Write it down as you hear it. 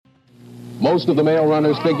Most of the male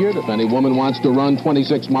runners figured if any woman wants to run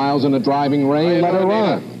 26 miles in a driving rain, let her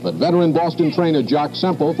run. But veteran Boston trainer Jock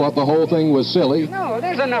Semple thought the whole thing was silly. No,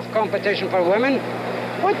 there's enough competition for women.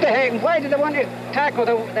 What the heck? Why do they want to tackle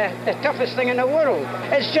the toughest thing in the world?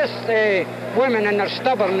 It's just women and their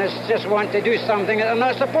stubbornness just want to do something that they're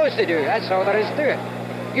not supposed to do. That's all there is to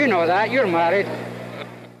it. You know that. You're married.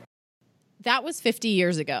 That was 50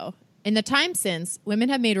 years ago. In the time since, women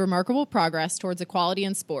have made remarkable progress towards equality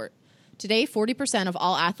in sport. Today, 40% of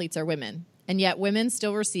all athletes are women, and yet women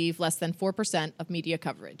still receive less than 4% of media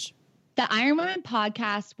coverage. The Iron Woman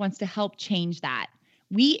podcast wants to help change that.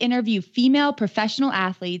 We interview female professional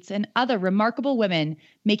athletes and other remarkable women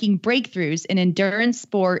making breakthroughs in endurance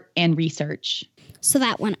sport and research. So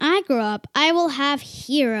that when I grow up, I will have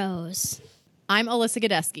heroes. I'm Alyssa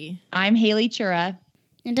Godesky. I'm Haley Chura.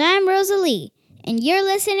 And I'm Rosalie. And you're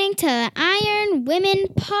listening to the Iron Women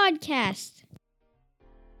podcast.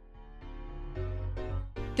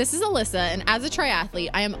 This is Alyssa, and as a triathlete,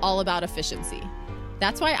 I am all about efficiency.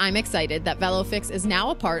 That's why I'm excited that VeloFix is now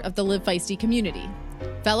a part of the Live Feisty community.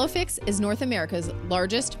 VeloFix is North America's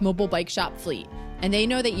largest mobile bike shop fleet, and they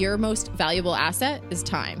know that your most valuable asset is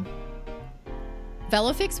time.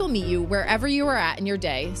 VeloFix will meet you wherever you are at in your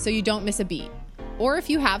day so you don't miss a beat. Or if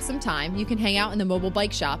you have some time, you can hang out in the mobile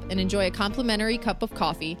bike shop and enjoy a complimentary cup of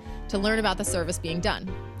coffee to learn about the service being done.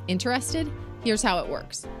 Interested? Here's how it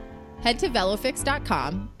works. Head to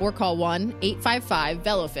velofix.com or call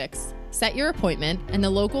 1-855-VeloFix, set your appointment, and the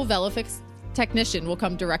local VeloFix technician will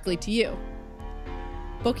come directly to you.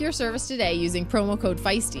 Book your service today using promo code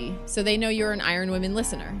FEISTY so they know you're an Iron Women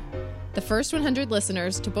listener. The first 100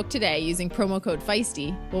 listeners to book today using promo code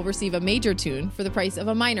FEISTY will receive a major tune for the price of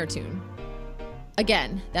a minor tune.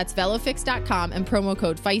 Again, that's velofix.com and promo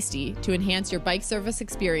code FEISTY to enhance your bike service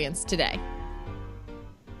experience today.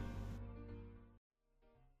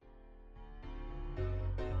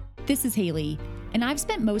 This is Haley, and I've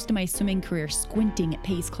spent most of my swimming career squinting at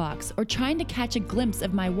pace clocks or trying to catch a glimpse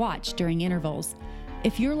of my watch during intervals.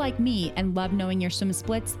 If you're like me and love knowing your swim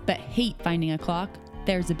splits but hate finding a clock,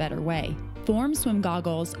 there's a better way. Form Swim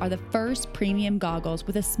Goggles are the first premium goggles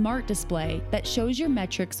with a smart display that shows your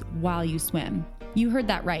metrics while you swim. You heard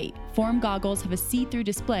that right. Form Goggles have a see-through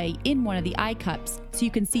display in one of the eye cups so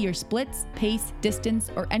you can see your splits, pace,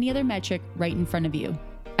 distance, or any other metric right in front of you.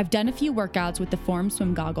 I've done a few workouts with the Form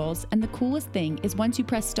Swim Goggles, and the coolest thing is once you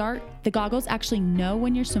press start, the goggles actually know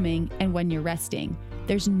when you're swimming and when you're resting.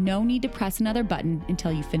 There's no need to press another button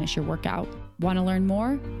until you finish your workout. Want to learn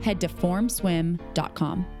more? Head to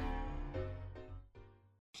formswim.com.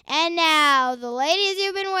 And now, the ladies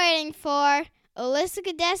you've been waiting for, Alyssa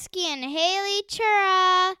Godesky and Haley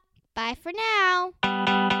Chura. Bye for now.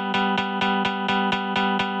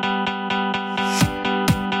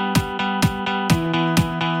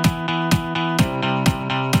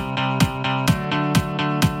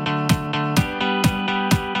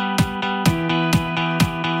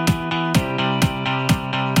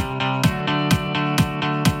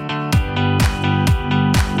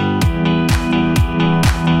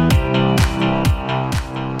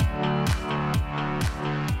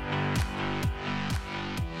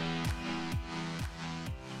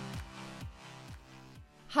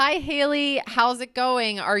 Hi, Haley. How's it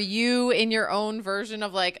going? Are you in your own version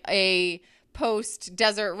of like a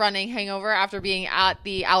post-desert running hangover after being at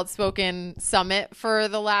the Outspoken Summit for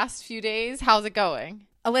the last few days? How's it going?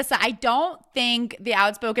 Alyssa, I don't think the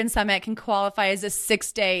Outspoken Summit can qualify as a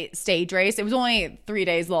 6-day stage race. It was only 3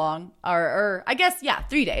 days long, or I guess,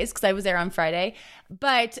 3 days because I was there on Friday.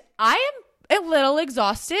 But I am a little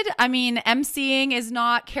exhausted. I mean, emceeing is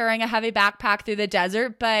not carrying a heavy backpack through the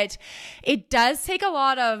desert, but it does take a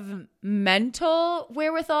lot of mental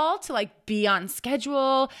wherewithal to like be on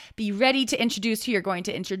schedule, be ready to introduce who you're going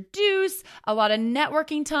to introduce, a lot of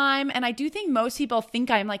networking time. And I do think most people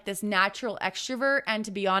think I'm like this natural extrovert. And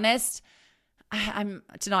to be honest, I'm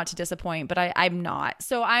not to disappoint, but I'm not.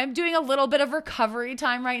 So I'm doing a little bit of recovery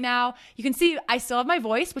time right now. You can see I still have my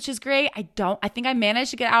voice, which is great. I think I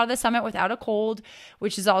managed to get out of the summit without a cold,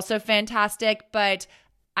 which is also fantastic. But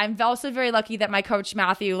I'm also very lucky that my coach,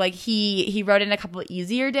 Matthew, like he wrote in a couple of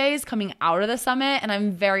easier days coming out of the summit. And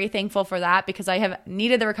I'm very thankful for that because I have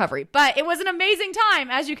needed the recovery. But it was an amazing time,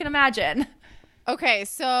 as you can imagine. Okay,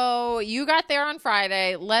 so you got there on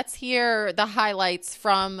Friday. Let's hear the highlights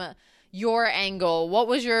from your angle. What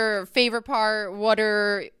was your favorite part? What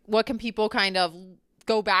can people kind of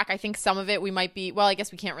go back? I think some of it we might be, well, I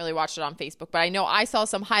guess we can't really watch it on Facebook, but I know I saw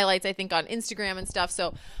some highlights, I think, on Instagram and stuff.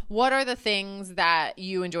 So what are the things that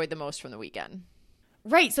you enjoyed the most from the weekend?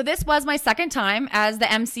 Right. So this was my second time as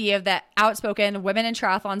the MC of the Outspoken Women in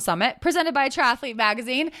Triathlon Summit presented by Triathlete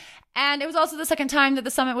Magazine. And it was also the second time that the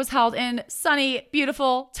summit was held in sunny,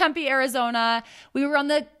 beautiful Tempe, Arizona. We were on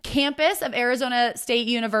the campus of Arizona State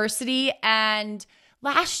University. And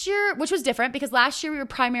last year, which was different because last year we were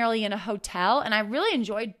primarily in a hotel, and I really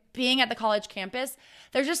enjoyed being at the college campus.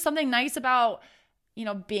 There's just something nice about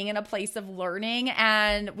being in a place of learning.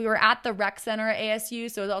 And we were at the rec center at ASU.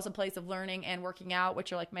 So it was also a place of learning and working out,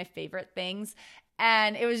 which are like my favorite things.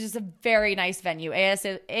 And it was just a very nice venue.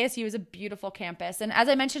 ASU is a beautiful campus. And as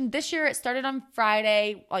I mentioned, this year it started on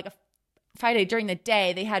Friday, like a Friday during the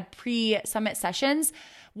day. They had pre-summit sessions.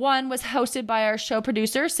 One was hosted by our show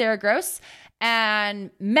producer, Sarah Gross,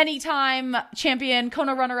 and many-time champion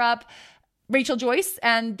Kona runner-up, Rachel Joyce,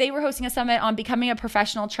 and they were hosting a summit on becoming a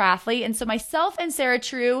professional triathlete. And so myself and Sarah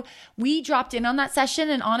True, we dropped in on that session.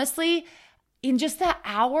 And honestly, in just that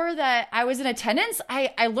hour that I was in attendance,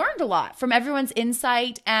 I learned a lot from everyone's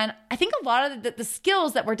insight. And I think a lot of the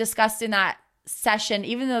skills that were discussed in that session,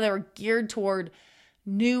 even though they were geared toward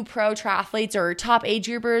new pro triathletes or top age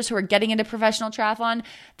groupers who are getting into professional triathlon,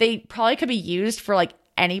 they probably could be used for like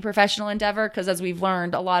any professional endeavor. Because as we've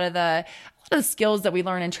learned, a lot of the skills that we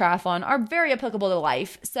learn in triathlon are very applicable to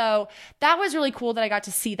life. So that was really cool that I got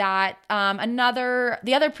to see that.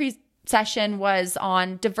 The other session was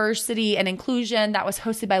on diversity and inclusion. That was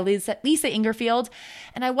hosted by Lisa Ingerfield.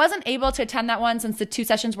 And I wasn't able to attend that one since the two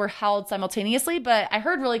sessions were held simultaneously, but I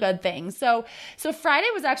heard really good things. So Friday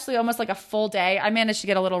was actually almost like a full day. I managed to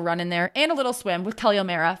get a little run in there and a little swim with Kelly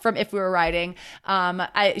O'Mara from If We Were Riding.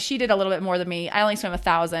 She did a little bit more than me. I only swam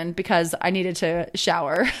 1,000 because I needed to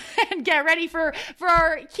shower and get ready for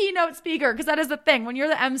our keynote speaker. Because that is the thing. When you're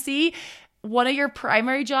the MC, one of your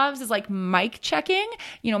primary jobs is like mic checking,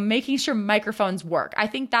 making sure microphones work. I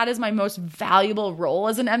think that is my most valuable role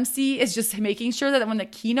as an MC, is just making sure that when the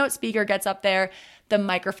keynote speaker gets up there, the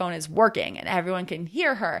microphone is working and everyone can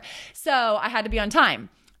hear her. So I had to be on time.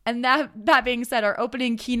 And that being said, our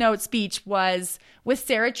opening keynote speech was with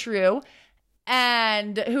Sarah True,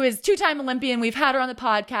 and who is two-time Olympian. We've had her on the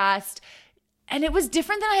podcast, and it was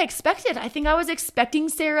different than I expected. I think I was expecting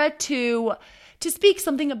Sarah to speak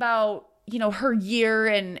something about her year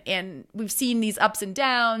and we've seen these ups and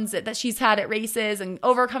downs that she's had at races and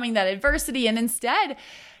overcoming that adversity. And instead,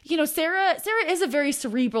 Sarah is a very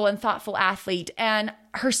cerebral and thoughtful athlete, and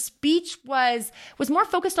her speech was more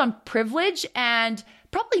focused on privilege and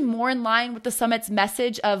probably more in line with the summit's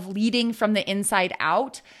message of leading from the inside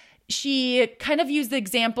out. She kind of used the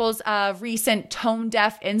examples of recent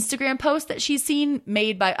tone-deaf Instagram posts that she's seen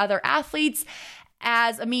made by other athletes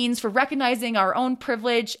as a means for recognizing our own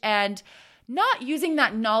privilege and not using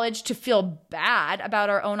that knowledge to feel bad about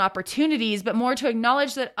our own opportunities, but more to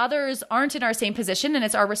acknowledge that others aren't in our same position, and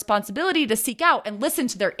it's our responsibility to seek out and listen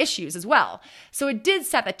to their issues as well. So it did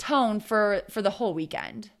set the tone for the whole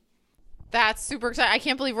weekend. That's super exciting. I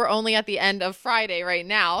can't believe we're only at the end of Friday right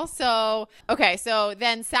now. So, okay. So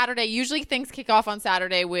then Saturday, usually things kick off on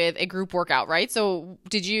Saturday with a group workout, right? So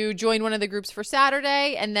did you join one of the groups for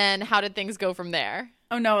Saturday? And then how did things go from there?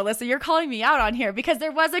 Oh no, Alyssa, you're calling me out on here because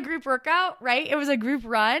there was a group workout, right? It was a group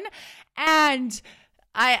run. And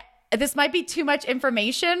this might be too much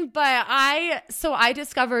information, but I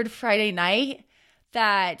discovered Friday night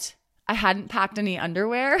that I hadn't packed any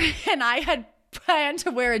underwear, and I had planned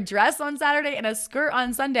to wear a dress on Saturday and a skirt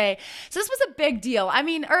on Sunday. So this was a big deal. I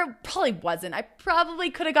mean, or probably wasn't. I probably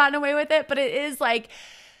could have gotten away with it, but it is like,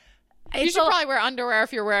 you should probably wear underwear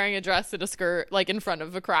if you're wearing a dress and a skirt, like in front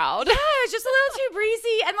of a crowd. Yeah, it's just a little too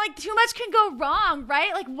breezy, and like too much can go wrong,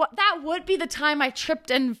 right? Like that would be the time I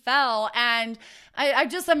tripped and fell, and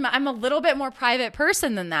I'm a little bit more private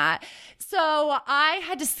person than that. So I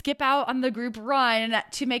had to skip out on the group run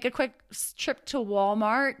to make a quick trip to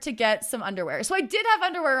Walmart to get some underwear. So I did have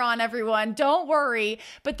underwear on, everyone. Don't worry.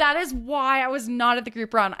 But that is why I was not at the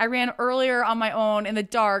group run. I ran earlier on my own in the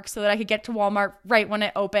dark so that I could get to Walmart right when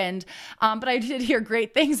it opened. But I did hear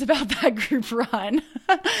great things about that group run.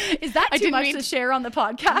 Is that too much to share on the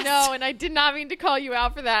podcast? No, and I did not mean to call you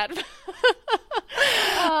out for that.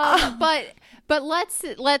 But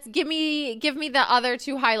let's give me the other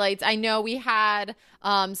two highlights. I know we had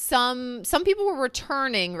some people were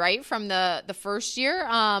returning, right, from the first year,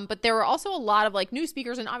 but there were also a lot of like new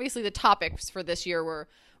speakers, and obviously the topics for this year were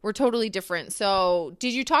totally different. So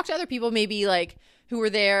did you talk to other people maybe like who were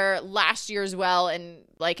there last year as well, and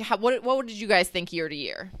like what did you guys think year to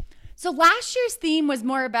year? So last year's theme was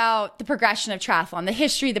more about the progression of triathlon, the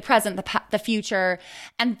history, the present, the future.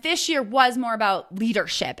 And this year was more about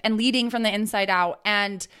leadership and leading from the inside out.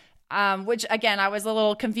 And which again, I was a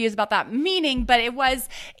little confused about that meaning, but it was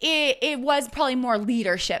probably more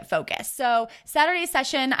leadership focused. So Saturday's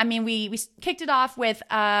session, I mean, we kicked it off with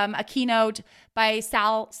a keynote by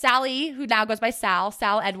Sally, who now goes by Sal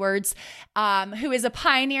Edwards, who is a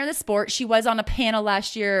pioneer in the sport. She was on a panel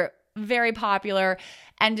last year, very popular,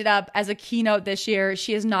 ended up as a keynote this year.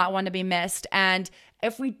 She is not one to be missed. And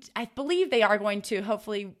I believe they are going to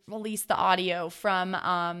hopefully release the audio from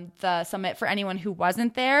the summit for anyone who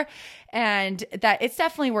wasn't there, and that it's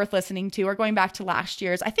definitely worth listening to. Or going back to last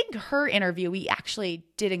year's, I think her interview we actually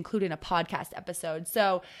did include in a podcast episode,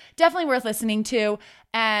 so definitely worth listening to.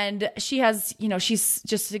 And she has, she's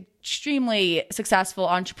just an extremely successful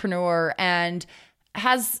entrepreneur and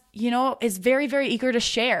is very, very eager to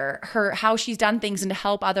share how she's done things and to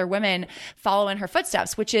help other women follow in her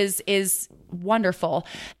footsteps, which is wonderful.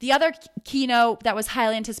 The other keynote that was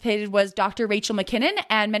highly anticipated was Dr. Rachel McKinnon,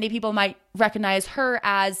 and many people might recognize her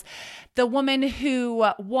as the woman who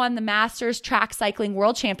won the Masters Track Cycling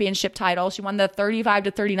World Championship title. She won the 35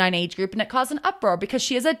 to 39 age group, and it caused an uproar because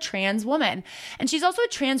she is a trans woman. And she's also a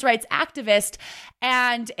trans rights activist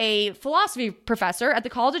and a philosophy professor at the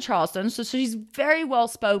College of Charleston. So she's very well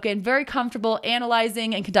spoken, very comfortable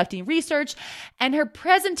analyzing and conducting research. And her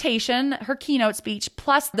presentation, her keynote speech,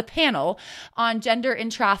 plus the panel on gender in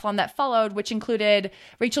triathlon that followed, which included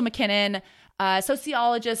Rachel McKinnon,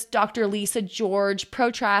 sociologist Dr. Lisa George,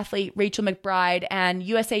 pro triathlete Rachel McBride, and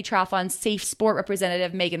USA Triathlon Safe Sport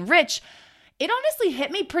representative Megan Rich, it honestly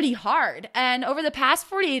hit me pretty hard. And over the past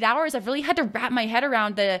 48 hours, I've really had to wrap my head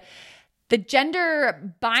around the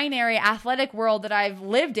gender binary athletic world that I've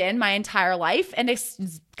lived in my entire life, and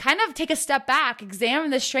kind of take a step back,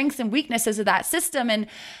 examine the strengths and weaknesses of that system. And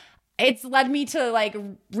it's led me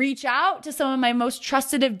to reach out to some of my most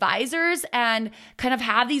trusted advisors and kind of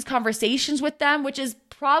have these conversations with them, which is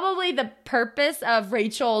probably the purpose of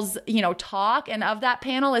Rachel's, talk and of that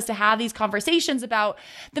panel, is to have these conversations about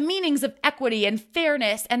the meanings of equity and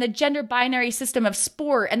fairness and the gender binary system of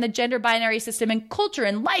sport and the gender binary system in culture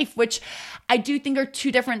and life, which I do think are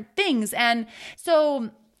two different things. And so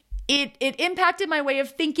it impacted my way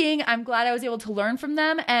of thinking. I'm glad I was able to learn from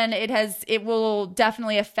them, and it will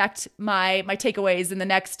definitely affect my takeaways in the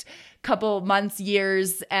next couple months,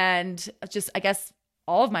 years, and just, I guess,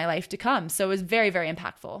 all of my life to come. So it was very, very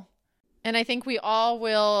impactful. And I think we all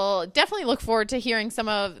will definitely look forward to hearing some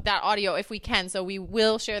of that audio if we can. So we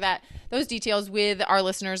will share those details with our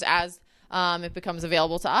listeners as it becomes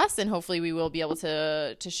available to us, and hopefully we will be able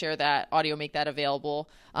to share that audio, make that available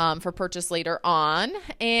for purchase later on.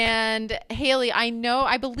 And Haley,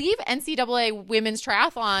 I believe NCAA Women's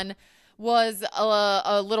Triathlon was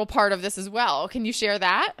a little part of this as well. Can you share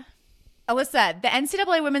that? Alyssa, the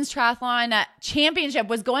NCAA Women's Triathlon Championship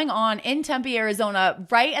was going on in Tempe, Arizona,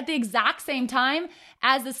 right at the exact same time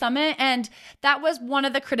as the summit. And that was one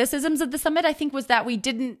of the criticisms of the summit, I think, was that we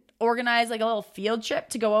didn't organize a little field trip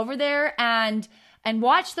to go over there and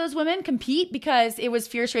watch those women compete, because it was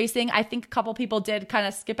fierce racing. I think a couple people did kind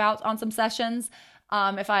of skip out on some sessions.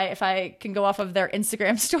 If I can go off of their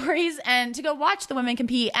Instagram stories, and to go watch the women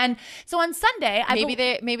compete. And so on Sunday,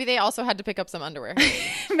 maybe they also had to pick up some underwear.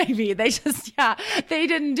 Maybe they just, they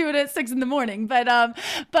didn't do it at 6 a.m.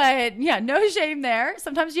 But yeah, no shame there.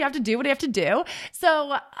 Sometimes you have to do what you have to do.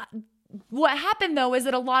 So what happened though is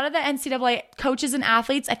that a lot of the NCAA coaches and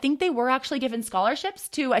athletes, I think they were actually given scholarships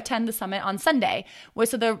to attend the summit on Sunday.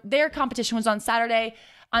 So their competition was on Saturday.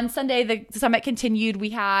 On Sunday, the summit continued.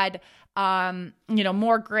 We had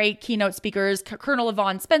more great keynote speakers. Colonel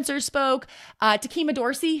Yvonne Spencer spoke. Takima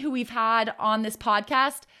Dorsey, who we've had on this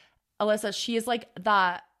podcast. Alyssa, she is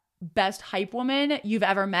the best hype woman you've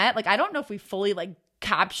ever met. I don't know if we fully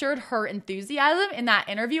captured her enthusiasm in that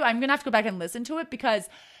interview. I'm gonna have to go back and listen to it, because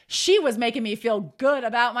she was making me feel good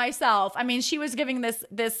about myself. I mean, she was giving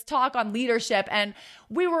this talk on leadership, and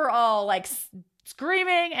we were all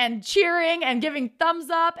screaming and cheering and giving thumbs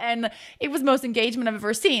up, and it was most engagement I've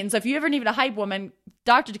ever seen. So if you ever need a hype woman,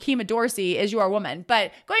 Dr. Takima Dorsey is your woman.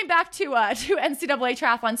 But going back to NCAA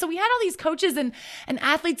triathlon, so we had all these coaches and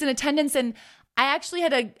athletes in attendance, and I actually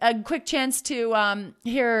had a quick chance to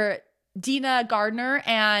hear Dina Gardner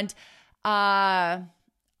and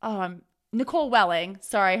Nicole Welling.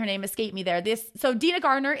 Sorry, her name escaped me there. So Dina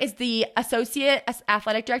Gardner is the Associate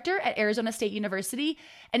Athletic Director at Arizona State University,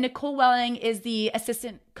 and Nicole Welling is the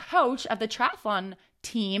assistant coach of the triathlon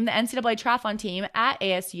team, the NCAA triathlon team at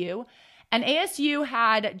ASU. And ASU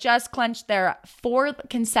had just clinched their 4th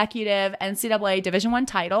consecutive NCAA Division I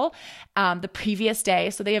title the previous day.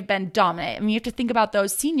 So they have been dominant. I mean, you have to think about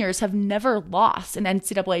those seniors have never lost an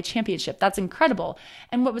NCAA championship. That's incredible.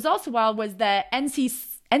 And what was also wild was the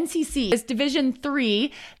NCC is Division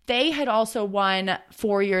 3. They had also won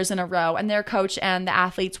 4 years in a row, and their coach and the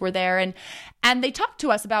athletes were there. And they talked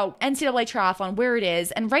to us about NCAA triathlon, where it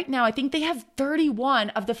is. And right now, I think they have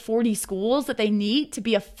 31 of the 40 schools that they need to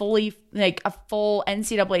be a full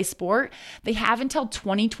NCAA sport. They have until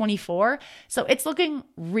 2024. So it's looking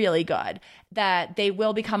really good that they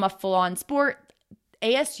will become a full-on sport.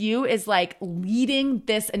 ASU is like leading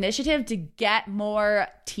this initiative to get more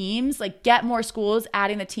teams, like get more schools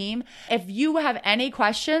adding the team. If you have any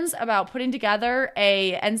questions about putting together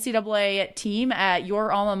a NCAA team at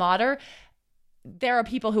your alma mater, there are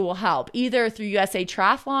people who will help, either through USA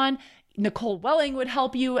Triathlon. Nicole Welling would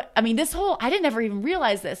help you. I mean, I didn't ever even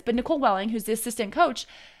realize this, but Nicole Welling, who's the assistant coach,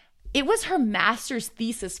 it was her master's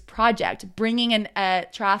thesis project, bringing a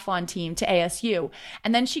triathlon team to ASU.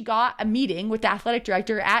 And then she got a meeting with the athletic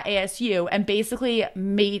director at ASU and basically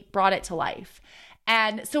brought it to life.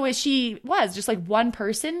 And so as she was, just like one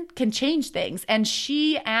person can change things. And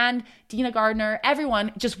she and Dina Gardner,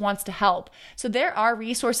 everyone just wants to help. So there are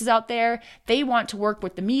resources out there. They want to work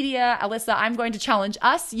with the media. Alyssa, I'm going to challenge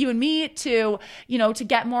us, you and me, to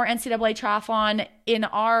get more NCAA triathlon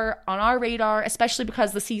on our radar, especially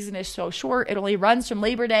because the season is so short. It only runs from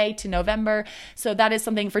Labor Day to November. So that is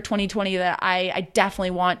something for 2020 that I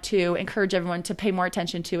definitely want to encourage everyone to pay more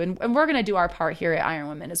attention to. And we're going to do our part here at Iron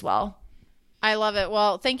Women as well. I love it.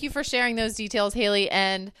 Well, thank you for sharing those details, Haley.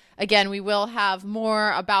 And again, we will have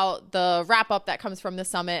more about the wrap up that comes from the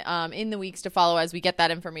summit in the weeks to follow. As we get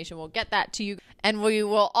that information, we'll get that to you. And we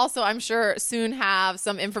will also, I'm sure, soon have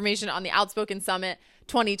some information on the Outspoken Summit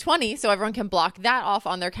 2020, so everyone can block that off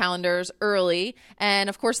on their calendars early. And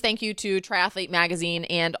of course, thank you to Triathlete Magazine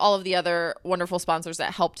and all of the other wonderful sponsors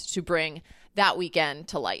that helped to bring that weekend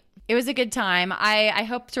to light. It was a good time. I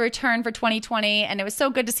hope to return for 2020, and it was so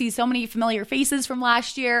good to see so many familiar faces from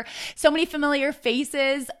last year, so many familiar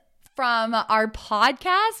faces from our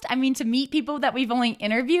podcast. I mean, to meet people that we've only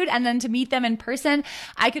interviewed and then to meet them in person.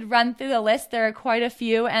 I could run through the list. There are quite a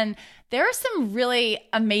few, and there are some really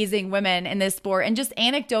amazing women in this sport, and just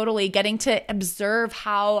anecdotally getting to observe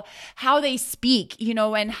how they speak,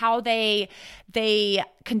 and how they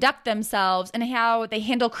conduct themselves and how they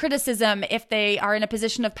handle criticism if they are in a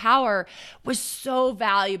position of power was so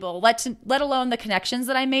valuable. Let alone the connections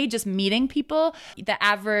that I made just meeting people. The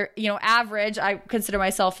average, I consider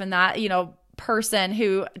myself in that, person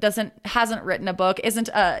who hasn't written a book, isn't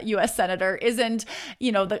a U.S. senator, isn't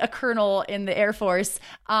a colonel in the Air Force.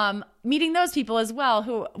 Meeting those people as well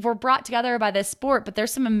who were brought together by this sport, but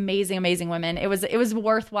there's some amazing women. It was a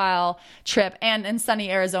worthwhile trip, and in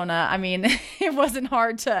sunny Arizona. I mean, it wasn't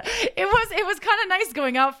hard to. It was kind of nice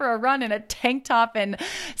going out for a run in a tank top and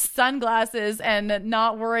sunglasses and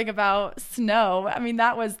not worrying about snow. I mean,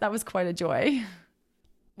 that was quite a joy.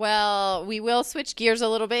 Well, we will switch gears a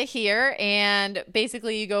little bit here, and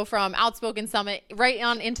basically you go from Outspoken Summit right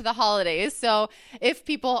on into the holidays. So if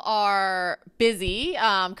people are busy,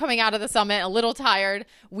 coming out of the summit, a little tired,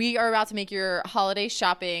 we are about to make your holiday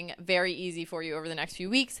shopping very easy for you over the next few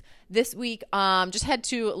weeks. This week, just head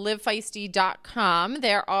to livefeisty.com.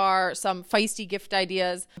 There are some feisty gift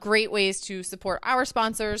ideas, great ways to support our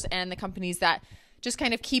sponsors and the companies that just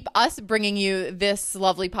kind of keep us bringing you this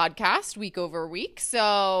lovely podcast week over week.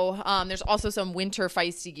 So there's also some winter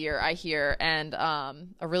feisty gear, I hear, and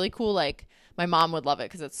a really cool, my mom would love it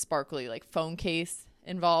because it's sparkly, phone case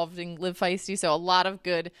involved in Live Feisty. So a lot of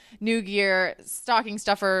good new gear, stocking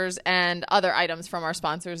stuffers, and other items from our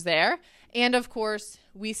sponsors there. And of course,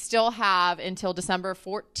 we still have until December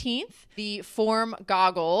 14th, the Form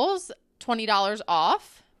goggles, $20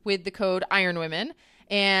 off with the code IRONWOMEN.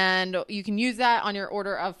 And you can use that on your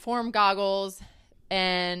order of Form goggles,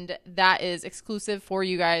 and that is exclusive for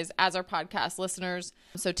you guys as our podcast listeners.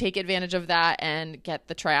 So take advantage of that and get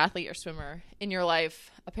the triathlete or swimmer in your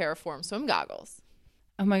life a pair of Form swim goggles.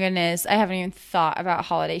 Oh my goodness, I haven't even thought about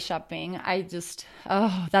holiday shopping.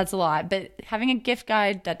 That's a lot. But having a gift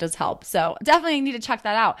guide, that does help. So definitely need to check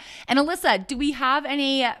that out. And Alyssa, do we have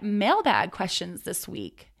any mailbag questions this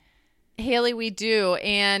week? Haley, we do.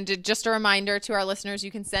 And just a reminder to our listeners,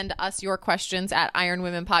 you can send us your questions at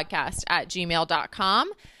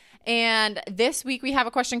ironwomenpodcast@gmail.com. And this week we have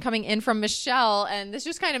a question coming in from Michelle, and this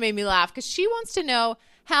just kind of made me laugh because she wants to know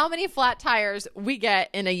how many flat tires we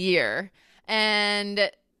get in a year.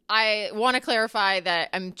 And I want to clarify that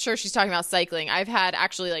I'm sure she's talking about cycling. I've had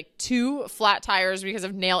actually 2 flat tires because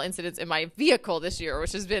of nail incidents in my vehicle this year,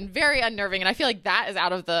 which has been very unnerving. And I feel like that is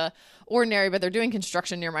out of the ordinary, but they're doing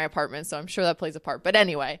construction near my apartment, so I'm sure that plays a part. But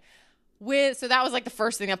anyway, So that was like the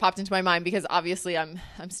first thing that popped into my mind, because obviously I'm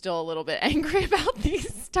still a little bit angry about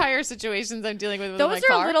these tire situations I'm dealing with my car. Those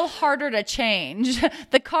are a little harder to change.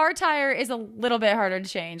 The car tire is a little bit harder to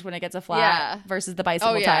change when it gets a flat versus the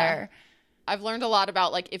bicycle tire. I've learned a lot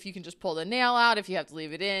about like if you can just pull the nail out, if you have to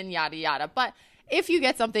leave it in, yada yada. But if you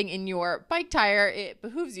get something in your bike tire, it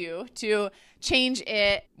behooves you to change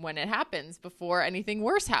it when it happens, before anything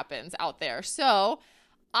worse happens out there. So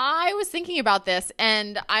I was thinking about this,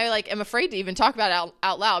 and I am afraid to even talk about it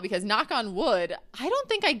out loud, because knock on wood, I don't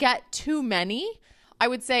think I get too many. I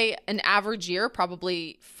would say an average year,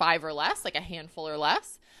 probably 5 or less, like a handful or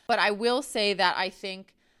less. But I will say that I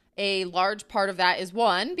think a large part of that is,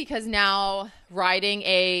 one, because now riding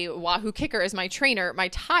a Wahoo KICKR as my trainer, my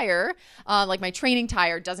tire, like my training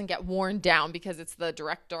tire, doesn't get worn down because it's the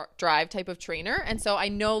direct drive type of trainer. And so I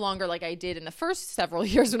no longer, like I did in the first several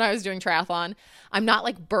years when I was doing triathlon, I'm not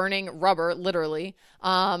like burning rubber, literally,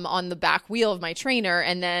 on the back wheel of my trainer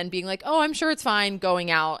and then being like, oh, I'm sure it's fine, going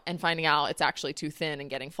out and finding out it's actually too thin and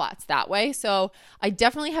getting flats that way. So I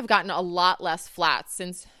definitely have gotten a lot less flats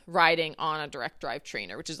since riding on a direct drive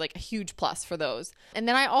trainer, which is like a huge plus for those. And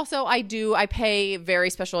then I pay very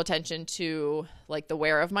special attention to like the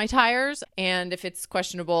wear of my tires. And if it's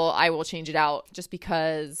questionable, I will change it out, just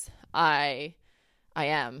because I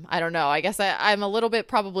don't know. I guess I'm a little bit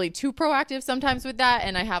probably too proactive sometimes with that.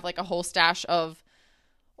 And I have like a whole stash of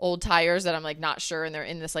old tires that I'm like not sure, and they're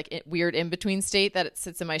in this like weird in-between state that it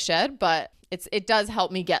sits in my shed, but it does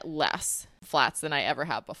help me get less flats than I ever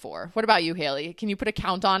have before. What about you, Haley? Can you put a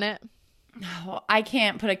count on it? No, I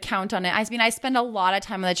can't put a count on it. I mean, I spend a lot of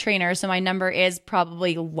time on the trainer, so my number is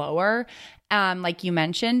probably lower, like you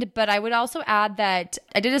mentioned. But I would also add that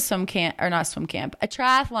I did a triathlon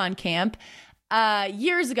camp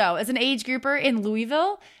years ago as an age grouper in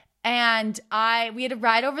Louisville. And we had to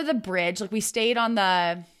ride over the bridge. Like we stayed on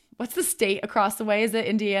what's the state across the way? Is it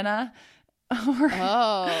Indiana?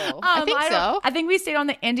 I think so. I think we stayed on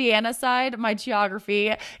the Indiana side. My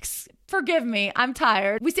geography, forgive me, I'm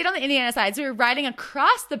tired. We stayed on the Indiana side. So we were riding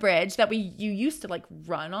across the bridge that you used to like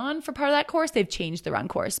run on for part of that course. They've changed the run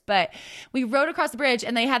course, but we rode across the bridge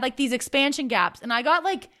and they had like these expansion gaps. And I got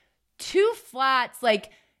like 2 flats,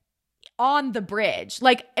 like on the bridge.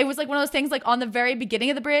 Like it was like one of those things, like on the very beginning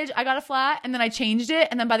of the bridge, I got a flat and then I changed it.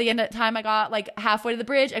 And then by the end of the time, I got like halfway to the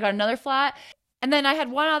bridge, I got another flat. And then I had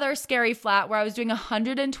one other scary flat where I was doing a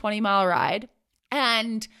 120-mile ride.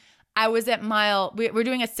 And I was at we're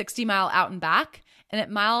doing a 60-mile out and back. And at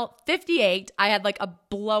mile 58, I had like a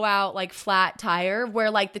blowout, like flat tire where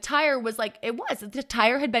like the tire was like, the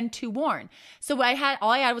tire had been too worn. So all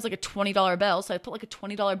I had was like a $20 bill. So I put like a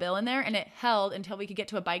 $20 bill in there and it held until we could get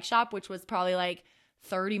to a bike shop, which was probably like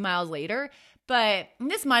 30 miles later. But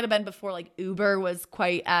this might have been before like Uber was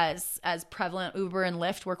quite as prevalent. Uber and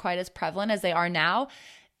Lyft were quite as prevalent as they are now.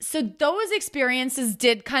 So those experiences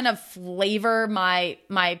did kind of flavor my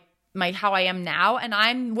how I am now. And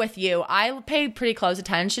I'm with you. I pay pretty close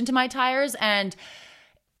attention to my tires, and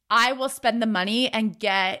I will spend the money and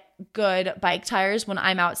get good bike tires when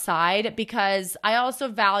I'm outside, because I also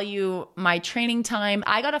value my training time.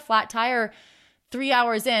 I got a flat tire 3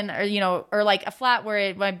 hours in, or like a flat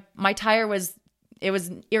where my tire was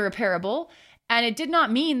irreparable. And it did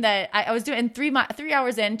not mean that I was doing 3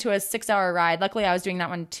 hours into a 6-hour ride. Luckily, I was doing that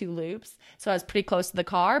one 2 loops, so I was pretty close to the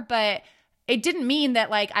car. But it didn't mean that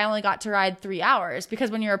like I only got to ride 3 hours,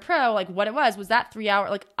 because when you're a pro, like what it was that 3 hour,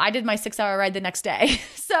 like I did my 6-hour ride the next day.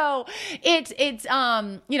 So it's it's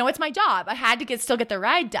my job. I had to still get the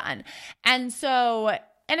ride done. And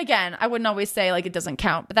again, I wouldn't always say like it doesn't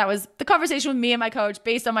count, but that was the conversation with me and my coach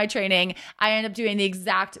based on my training. I ended up doing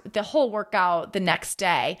the whole workout the next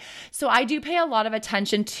day. So I do pay a lot of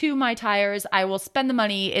attention to my tires. I will spend the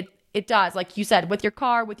money. It does, like you said, with your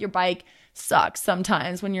car, with your bike, sucks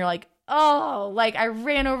sometimes when you're like, oh, like I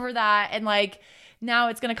ran over that and like now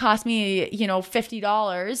it's going to cost me,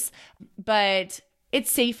 $50, but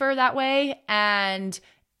it's safer that way and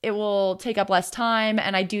it will take up less time.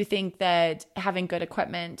 And I do think that having good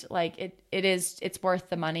equipment, like it's worth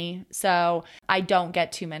the money. So I don't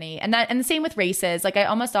get too many. And the same with races. Like I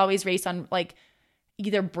almost always race on like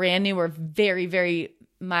either brand new or very, very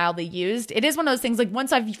mildly used. It is one of those things, like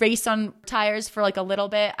once I've raced on tires for like a little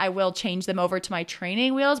bit, I will change them over to my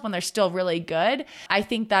training wheels when they're still really good. I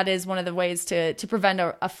think that is one of the ways to prevent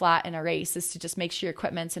a flat in a race, is to just make sure your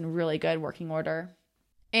equipment's in really good working order.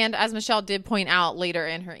 And as Michelle did point out later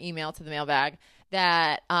in her email to the mailbag,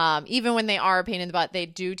 that even when they are a pain in the butt, they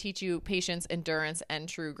do teach you patience, endurance, and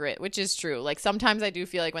true grit, which is true. Like sometimes I do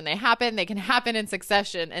feel like when they can happen in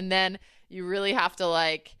succession. And then you really have to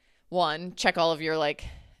like, one, check all of your like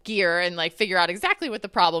gear and like figure out exactly what the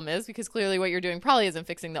problem is, because clearly what you're doing probably isn't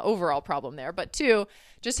fixing the overall problem there. But two,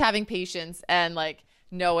 just having patience and like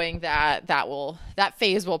knowing that that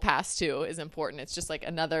phase will pass too is important. It's just like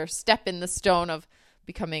another step in the stone of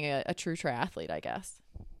becoming a true triathlete, I guess.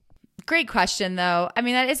 Great question, though. I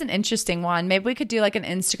mean, that is an interesting one. Maybe we could do like an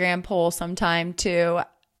Instagram poll sometime to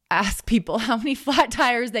ask people how many flat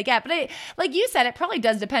tires they get. But like you said, it probably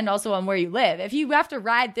does depend also on where you live. If you have to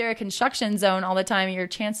ride through a construction zone all the time, your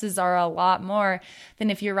chances are a lot more than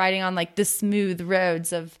if you're riding on like the smooth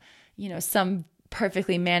roads of, some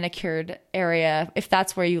perfectly manicured area. If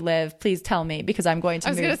that's where you live, please tell me, because I'm going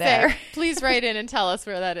to move there. Please write in and tell us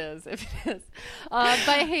where that is, if it is.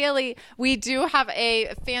 But Haley, we do have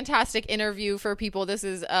a fantastic interview for people. This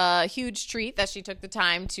is a huge treat that she took the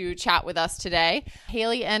time to chat with us today.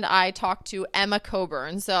 Haley and I talked to Emma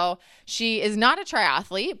Coburn. So she is not a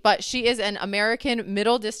triathlete, but she is an American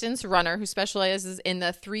middle distance runner who specializes in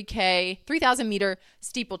the 3,000 meter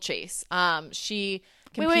steeplechase. She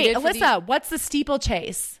Wait, Alyssa, what's the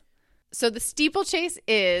steeplechase? So the steeplechase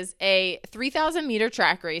is a 3,000 meter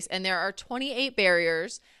track race, and there are 28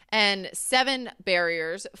 barriers and 7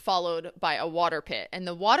 barriers followed by a water pit. And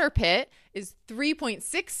the water pit is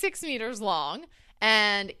 3.66 meters long,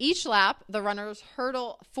 and each lap, the runners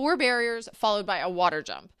hurdle 4 barriers followed by a water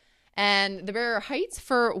jump. And the barrier heights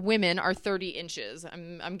for women are 30 inches.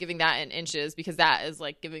 I'm giving that in inches because that is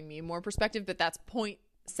like giving me more perspective, but that's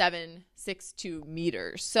 0.762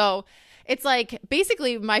 meters. So it's like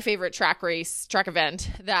basically my favorite track event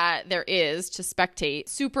that there is to spectate.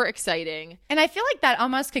 Super exciting. And I feel like that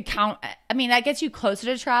almost could count. I mean, that gets you closer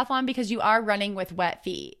to triathlon because you are running with wet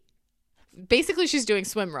feet. Basically, she's doing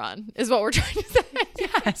swim run is what we're trying to say.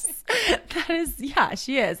 Yes, that is. Yeah,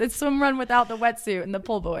 she is. It's swim run without the wetsuit and the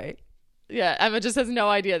pull buoy. Yeah, Emma just has no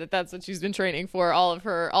idea that that's what she's been training for all of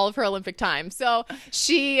her Olympic time. So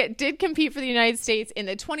she did compete for the United States in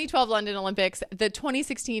the 2012 London Olympics, the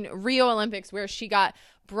 2016 Rio Olympics, where she got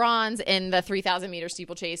bronze in the 3,000 meter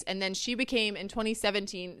steeplechase. And then she became, in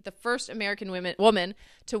 2017, the first American woman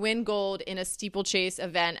to win gold in a steeplechase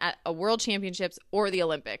event at a World Championships or the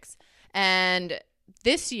Olympics. And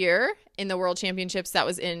this year in the World Championships that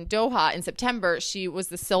was in Doha in September, she was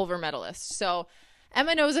the silver medalist. So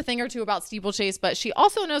Emma knows a thing or two about steeplechase, but she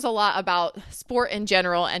also knows a lot about sport in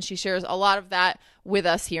general, and she shares a lot of that with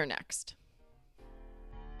us here next.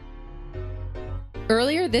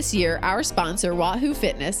 Earlier this year, our sponsor, Wahoo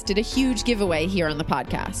Fitness, did a huge giveaway here on the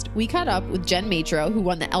podcast. We caught up with Jen Matro, who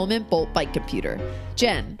won the Element Bolt bike computer.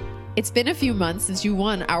 Jen, it's been a few months since you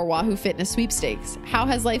won our Wahoo Fitness sweepstakes. How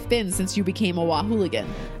has life been since you became a Wahhooligan?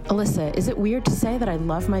 Alyssa, is it weird to say that I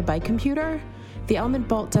love my bike computer? The Element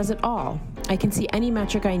Bolt does it all. I can see any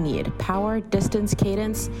metric I need, power, distance,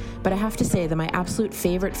 cadence, but I have to say that my absolute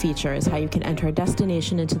favorite feature is how you can enter a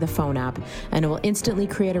destination into the phone app and it will instantly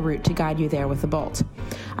create a route to guide you there with the Bolt.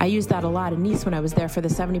 I used that a lot in Nice when I was there for the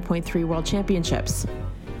 70.3 World Championships.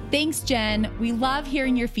 Thanks, Jen. We love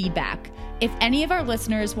hearing your feedback. If any of our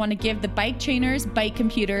listeners want to give the bike trainers, bike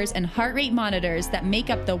computers, and heart rate monitors that make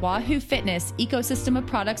up the Wahoo Fitness ecosystem of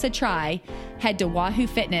products a try, head to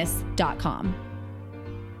wahoofitness.com.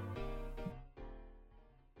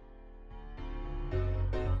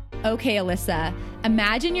 Okay, Alyssa,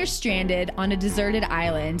 imagine you're stranded on a deserted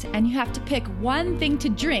island and you have to pick one thing to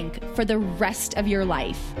drink for the rest of your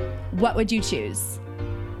life. What would you choose?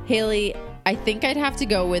 Haley, I think I'd have to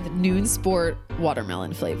go with Noon Sport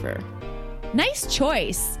watermelon flavor. Nice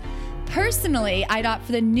choice. Personally, I'd opt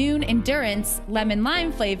for the Noon Endurance lemon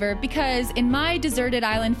lime flavor because in my deserted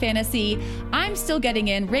island fantasy, I'm still getting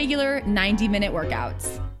in regular 90-minute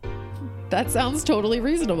workouts. That sounds totally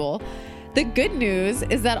reasonable. The good news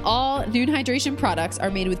is that all Noon Hydration products are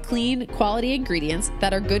made with clean, quality ingredients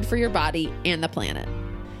that are good for your body and the planet.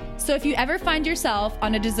 So if you ever find yourself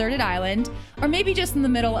on a deserted island, or maybe just in the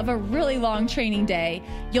middle of a really long training day,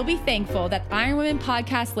 you'll be thankful that Iron Women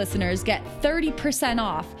podcast listeners get 30%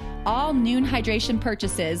 off all Noon Hydration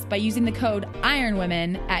purchases by using the code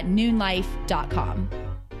IRONWOMEN at noonlife.com.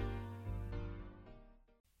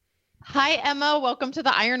 Hi, Emma. Welcome to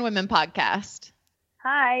the Iron Women podcast.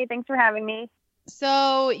 Hi, thanks for having me.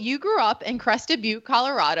 So you grew up in Crested Butte,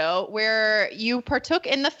 Colorado, where you partook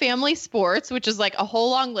in the family sports, which is like a whole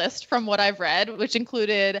long list from what I've read, which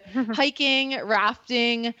included hiking,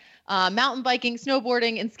 rafting, mountain biking,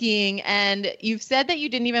 snowboarding, and skiing. And you've said that you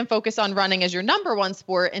didn't even focus on running as your number one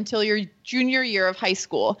sport until your junior year of high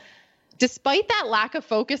school. Despite that lack of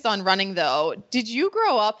focus on running, though, did you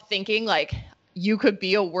grow up thinking like you could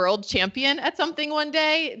be a world champion at something one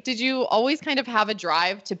day? Did you always kind of have a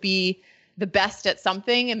drive to be the best at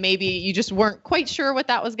something and maybe you just weren't quite sure what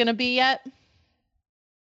that was going to be yet?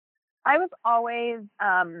 I was always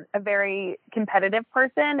a very competitive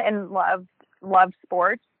person and loved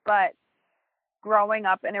sports, but growing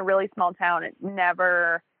up in a really small town, it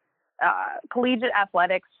never collegiate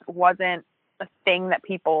athletics wasn't a thing that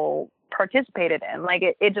people participated in. Like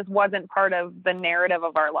it just wasn't part of the narrative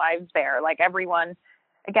of our lives there. Like everyone,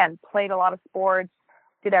 again, played a lot of sports,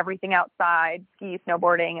 did everything outside, ski,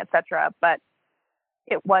 snowboarding, etc. But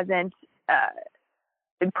it wasn't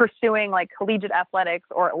pursuing like collegiate athletics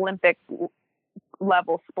or Olympic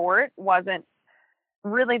level sport wasn't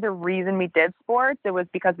really the reason we did sports. It was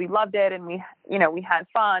because we loved it and we had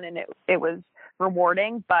fun and it was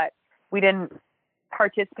rewarding, but we didn't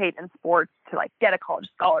participate in sports to like get a college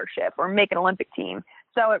scholarship or make an Olympic team.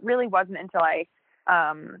 So it really wasn't until I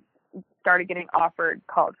started getting offered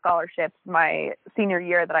college scholarships my senior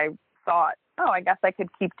year that I thought, oh, I guess I could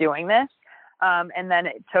keep doing this. And then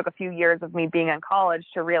it took a few years of me being in college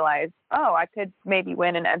to realize, oh, I could maybe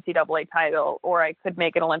win an NCAA title, or I could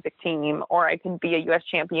make an Olympic team, or I can be a U.S.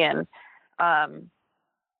 champion.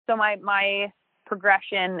 So my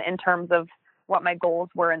progression in terms of what my goals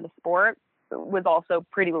were in the sport was also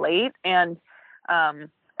pretty late. And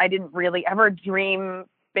I didn't really ever dream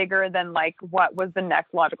bigger than like what was the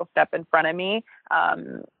next logical step in front of me.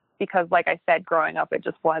 Because like I said, growing up, it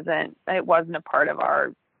wasn't a part of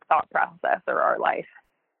our thought process or our life.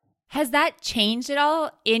 Has that changed at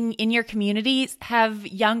all in your communities? Have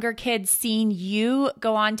younger kids seen you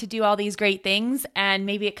go on to do all these great things and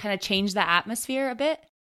maybe it kind of changed the atmosphere a bit?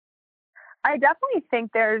 I definitely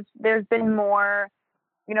think there's been more,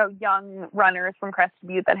 young runners from Crested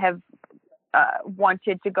Butte that have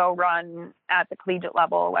wanted to go run at the collegiate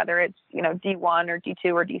level, whether it's, D1 or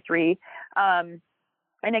D2 or D3.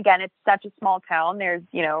 And again, it's such a small town. There's,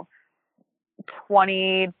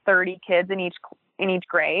 20, 30 kids in each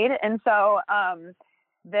grade. And so I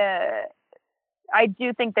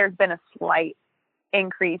do think there's been a slight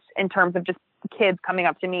increase in terms of just kids coming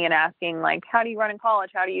up to me and asking like, how do you run in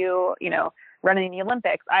college? How do you, run in the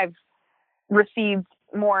Olympics? I've received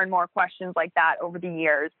more and more questions like that over the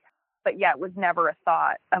years, but yeah, it was never a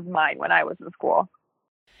thought of mine when I was in school.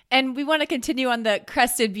 And we want to continue on the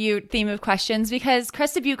Crested Butte theme of questions because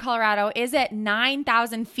Crested Butte, Colorado is at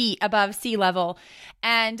 9,000 feet above sea level.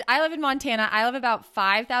 And I live in Montana. I live about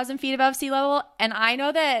 5,000 feet above sea level. And I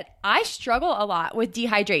know that I struggle a lot with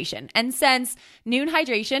dehydration. And since Nuun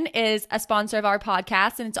Hydration is a sponsor of our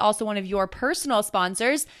podcast, and it's also one of your personal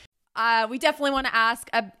sponsors, we definitely want to ask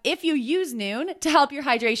if you use Nuun to help your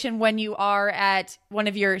hydration when you are at one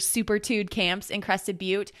of your Supertude camps in Crested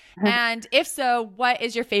Butte. And if so, what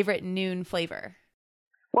is your favorite Nuun flavor?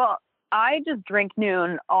 Well, I just drink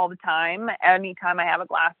Nuun all the time. Anytime I have a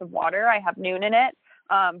glass of water, I have Nuun in it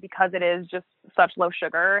because it is just such low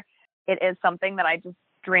sugar. It is something that I just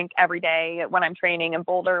drink every day when I'm training in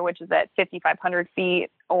Boulder, which is at 5,500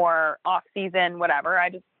 feet or off season, whatever. I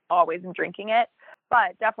just always am drinking it.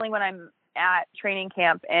 But definitely when I'm at training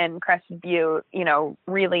camp in Crested Butte,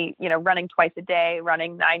 really, running twice a day,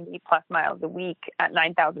 running 90 plus miles a week at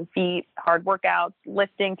 9,000 feet, hard workouts,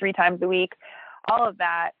 lifting 3 times a week, all of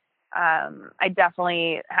that, I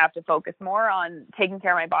definitely have to focus more on taking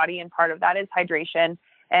care of my body. And part of that is hydration.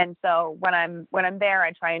 And so when I'm there,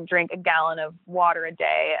 I try and drink a gallon of water a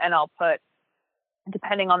day, and I'll put,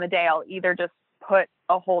 depending on the day, I'll either just put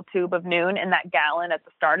a whole tube of Nuun in that gallon at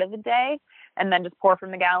the start of the day and then just pour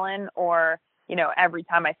from the gallon, or, every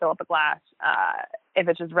time I fill up a glass, if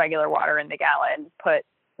it's just regular water in the gallon,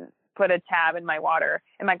 put a tab in my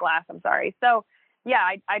glass. I'm sorry. So yeah,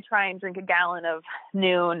 I try and drink a gallon of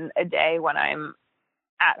Nuun a day when I'm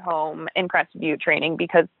at home in Crested Butte training,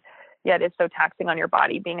 because yeah, it is so taxing on your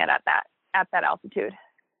body being at that altitude.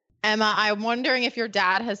 Emma, I'm wondering if your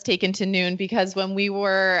dad has taken to Nuun, because when we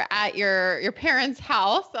were at your parents'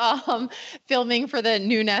 house filming for the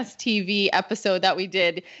Nuun-esque TV episode that we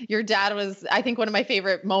did, your dad was, I think one of my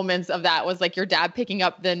favorite moments of that was like your dad picking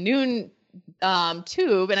up the Nuun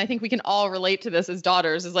tube. And I think we can all relate to this as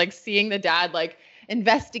daughters, is like seeing the dad like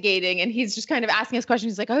investigating, and he's just kind of asking us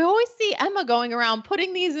questions. He's like, I always see Emma going around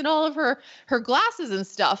putting these in all of her glasses and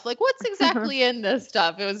stuff. Like, what's exactly in this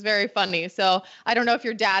stuff? It was very funny. So I don't know if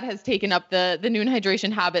your dad has taken up the Nuun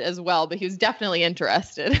hydration habit as well, but he was definitely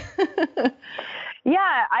interested.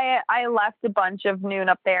 Yeah, I left a bunch of Nuun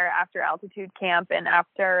up there after altitude camp and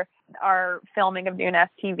after our filming of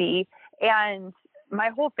Nuun-esque TV. And my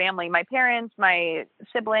whole family, my parents, my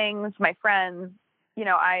siblings, my friends,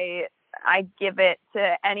 I give it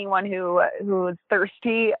to anyone who's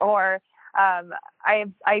thirsty, or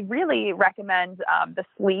I really recommend the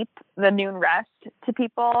Nuun Rest to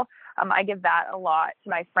people. I give that a lot to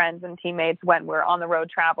my friends and teammates when we're on the road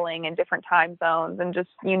traveling in different time zones, and just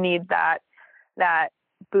you need that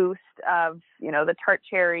boost of, the tart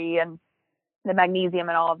cherry and the magnesium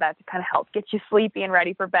and all of that to kind of help get you sleepy and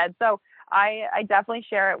ready for bed. So I definitely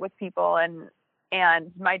share it with people, and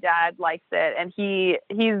my dad likes it, and he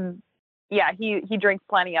drinks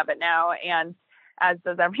plenty of it now, and as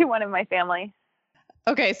does everyone in my family.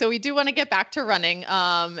 Okay, so we do want to get back to running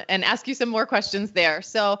and ask you some more questions there.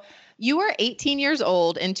 So you were 18 years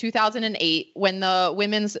old in 2008 when the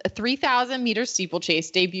women's 3,000 meter steeplechase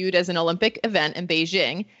debuted as an Olympic event in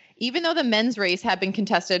Beijing, even though the men's race had been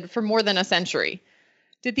contested for more than a century.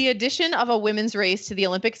 Did the addition of a women's race to the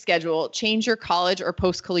Olympic schedule change your college or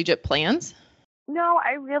post-collegiate plans? No,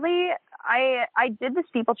 I did the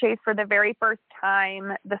steeplechase for the very first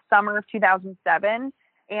time the summer of 2007,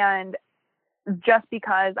 and just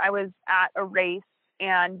because I was at a race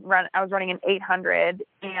and I was running an 800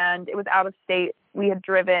 and it was out of state. We had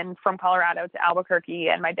driven from Colorado to Albuquerque,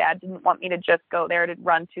 and my dad didn't want me to just go there to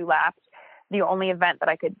run 2 laps. The only event that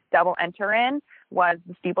I could double enter in was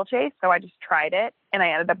the steeplechase. So I just tried it, and I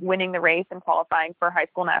ended up winning the race and qualifying for high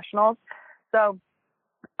school nationals. So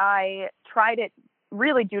I tried it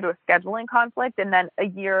really due to a scheduling conflict. And then a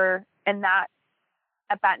year at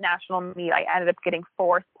that national meet, I ended up getting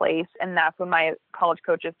 4th place. And that's when my college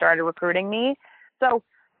coaches started recruiting me. So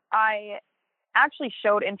I actually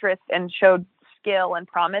showed interest and showed skill and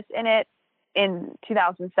promise in it in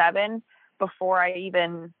 2007 before I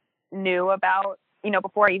even knew about,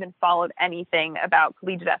 before I even followed anything about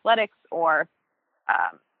collegiate athletics or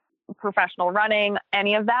professional running,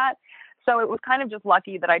 any of that. So it was kind of just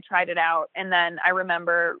lucky that I tried it out. And then I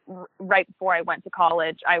remember right before I went to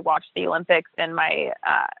college, I watched the Olympics, and my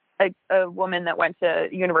a woman that went to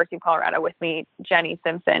University of Colorado with me, Jenny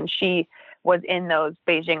Simpson, she was in those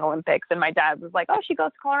Beijing Olympics. And my dad was like, "Oh, she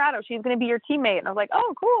goes to Colorado. She's going to be your teammate." And I was like,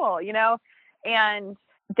 "Oh, cool." And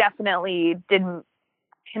definitely didn't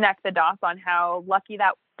connect the dots on how lucky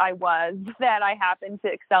that I was that I happened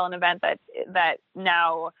to excel in an event that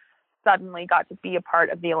now suddenly got to be a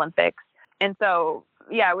part of the Olympics. And so,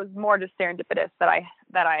 it was more just serendipitous that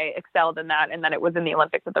I excelled in that, and that it was in the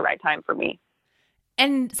Olympics at the right time for me.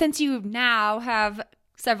 And since you now have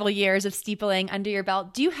several years of steepling under your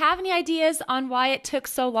belt, do you have any ideas on why it took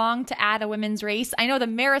so long to add a women's race? I know the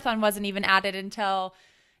marathon wasn't even added until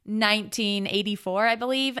 1984, I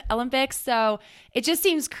believe, Olympics. So it just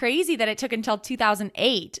seems crazy that it took until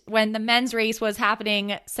 2008 when the men's race was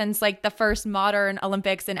happening since the first modern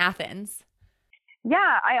Olympics in Athens.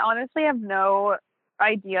 Yeah, I honestly have no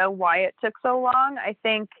idea why it took so long. I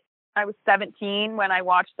think I was 17 when I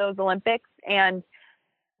watched those Olympics and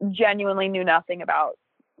genuinely knew nothing about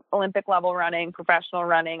Olympic level running, professional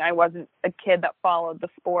running. I wasn't a kid that followed the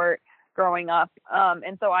sport growing up.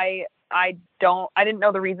 And so I didn't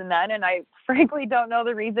know the reason then, and I frankly don't know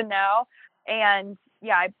the reason now. And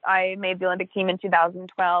I made the Olympic team in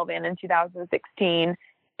 2012 and in 2016,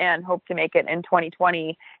 and hope to make it in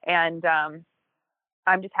 2020. And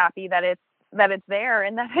I'm just happy that it's there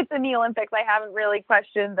and that it's in the Olympics. I haven't really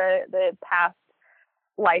questioned the past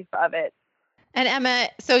life of it. And Emma,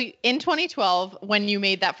 so in 2012, when you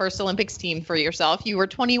made that first Olympics team for yourself, you were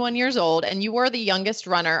 21 years old and you were the youngest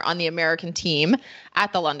runner on the American team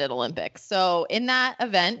at the London Olympics. So in that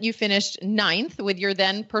event, you finished 9th with your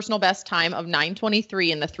then personal best time of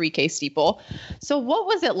 9:23 in the 3K steeple. So what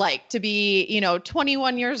was it like to be,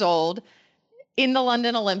 21 years old in the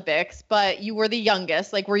London Olympics, but you were the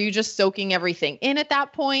youngest? Were you just soaking everything in at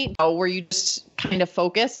that point? Or were you just kind of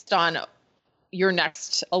focused on your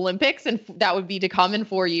next Olympics, and that would be to come in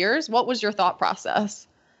 4 years? What was your thought process?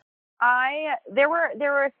 There were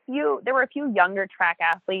a few younger track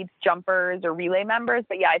athletes, jumpers or relay members,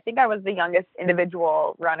 but I think I was the youngest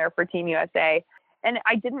individual runner for Team USA, and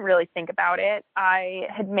I didn't really think about it. I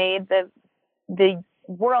had made the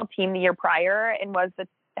world team the year prior and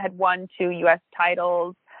had won 2 US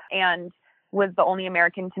titles and was the only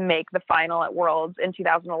American to make the final at Worlds in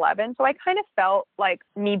 2011. So I kind of felt like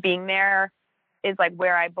me being there is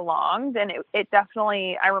where I belonged. And it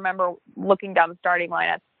definitely, I remember looking down the starting line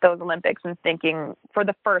at those Olympics and thinking for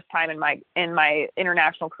the first time in my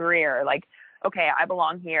international career, okay, I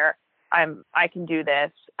belong here. I can do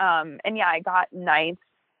this. I got 9th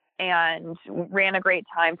and ran a great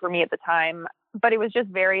time for me at the time, but it was just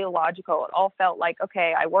very logical. It all felt like,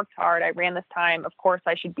 okay, I worked hard. I ran this time. Of course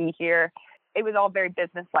I should be here. It was all very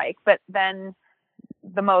businesslike. But then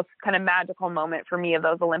the most kind of magical moment for me of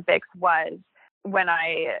those Olympics was when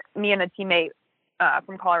me and a teammate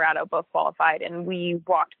from Colorado both qualified, and we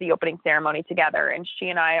walked the opening ceremony together. And she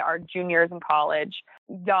and I are juniors in college,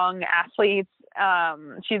 young athletes,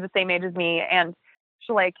 she's the same age as me, and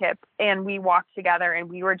Shalay Kip, and we walked together, and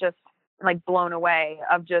we were just like blown away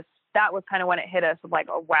of just, that was kind of when it hit us of like,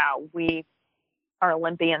 oh wow, we are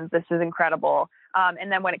Olympians. This is incredible.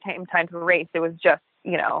 And then when it came time to race, it was just,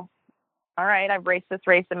 all right, I've raced this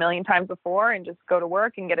race a million times before, and just go to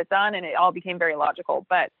work and get it done. And it all became very logical,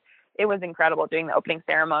 but it was incredible doing the opening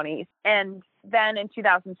ceremonies. And then in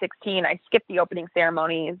 2016, I skipped the opening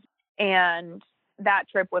ceremonies, and that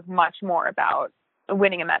trip was much more about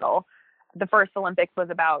winning a medal. The first Olympics was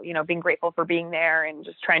about, being grateful for being there and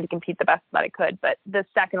just trying to compete the best that I could. But the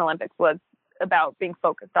second Olympics was about being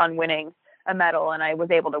focused on winning a medal, and I was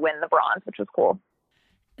able to win the bronze, which was cool.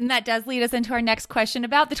 And that does lead us into our next question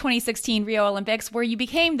about the 2016 Rio Olympics, where you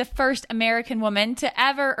became the first American woman to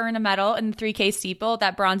ever earn a medal in the 3K steeple,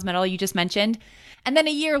 that bronze medal you just mentioned. And then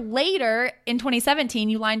a year later, in 2017,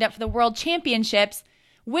 you lined up for the World Championships,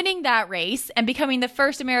 winning that race and becoming the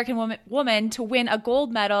first American woman to win a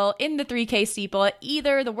gold medal in the 3K steeple at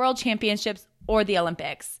either the World Championships or the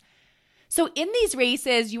Olympics. So in these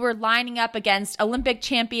races, you were lining up against Olympic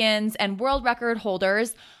champions and world record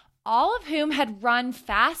holders, all of whom had run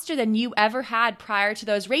faster than you ever had prior to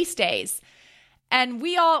those race days. And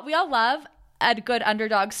we all love a good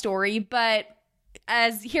underdog story, but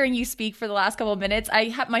as hearing you speak for the last couple of minutes,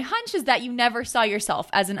 my hunch is that you never saw yourself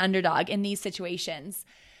as an underdog in these situations.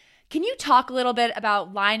 Can you talk a little bit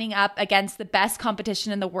about lining up against the best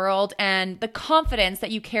competition in the world and the confidence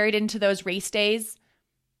that you carried into those race days?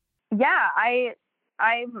 Yeah,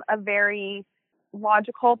 I'm a very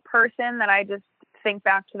logical person, that I just think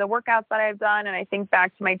back to the workouts that I've done, and I think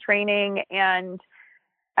back to my training, and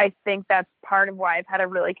I think that's part of why I've had a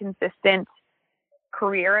really consistent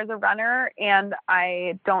career as a runner, and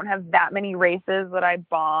I don't have that many races that I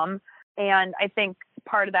bomb. And I think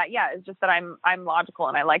part of that, is just that I'm logical,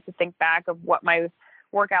 and I like to think back of what my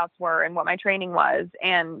workouts were and what my training was.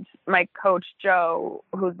 And my coach, Joe,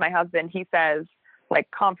 who's my husband, he says, like,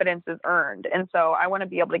 confidence is earned. And so I want to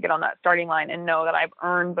be able to get on that starting line and know that I've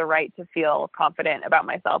earned the right to feel confident about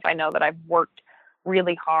myself. I know that I've worked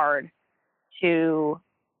really hard to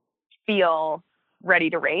feel ready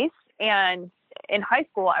to race. And in high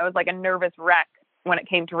school, I was like a nervous wreck when it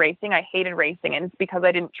came to racing. I hated racing, and it's because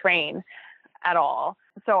I didn't train at all.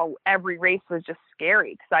 So every race was just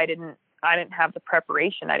scary because I didn't have the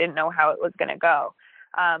preparation. I didn't know how it was going to go.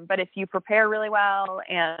 But if you prepare really well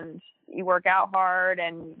and you work out hard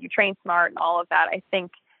and you train smart and all of that, I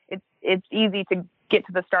think it's easy to get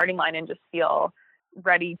to the starting line and just feel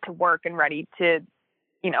ready to work and ready to,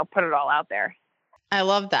 put it all out there. I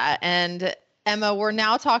love that. And Emma, we're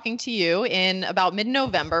now talking to you in about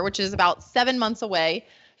mid-November, which is about 7 months away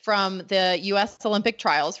from the U.S. Olympic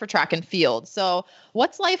trials for track and field. So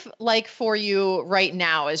what's life like for you right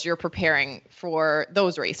now as you're preparing for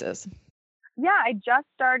those races? Yeah, I just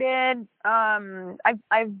started.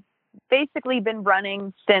 I've basically been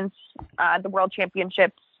running since the World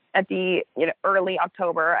Championships at the early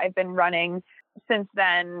October. I've been running since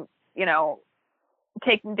then,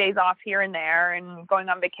 taking days off here and there and going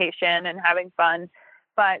on vacation and having fun.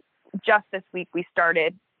 But just this week, we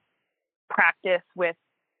started practice with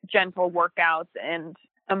gentle workouts and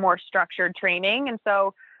a more structured training. And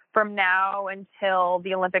so from now until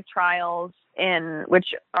the Olympic trials,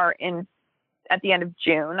 which are at the end of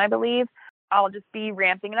June, I believe, I'll just be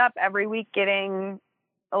ramping it up every week, getting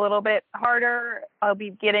a little bit harder. I'll be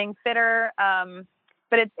getting fitter.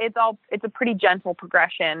 But it's a pretty gentle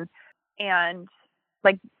progression. And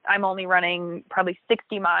like, I'm only running probably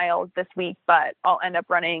 60 miles this week, but I'll end up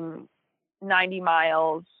running 90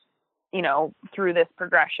 miles, through this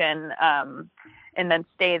progression, and then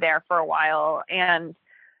stay there for a while. And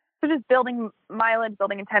so just building mileage,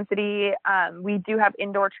 building intensity. We do have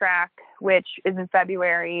indoor track, which is in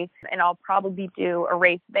February, and I'll probably do a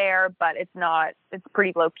race there, but it's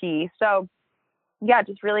pretty low key. So yeah,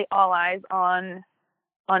 just really all eyes on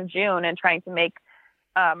June and trying to make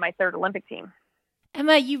my third Olympic team.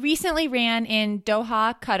 Emma, you recently ran in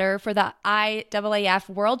Doha, Qatar for the IAAF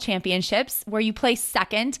World Championships, where you placed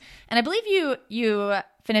second. And I believe you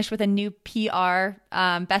finished with a new PR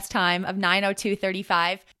best time of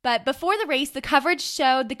 9:02:35. But before the race, the coverage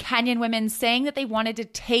showed the Kenyan women saying that they wanted to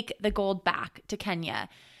take the gold back to Kenya.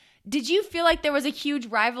 Did you feel like there was a huge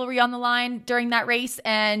rivalry on the line during that race?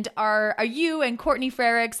 And are you and Courtney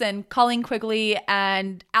Frerichs and Colleen Quigley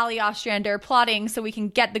and Ali Ostrander plotting so we can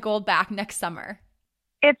get the gold back next summer?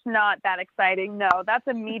 It's not that exciting. No, that's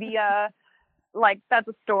a media, that's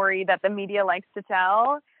a story that the media likes to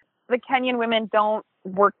tell. The Kenyan women don't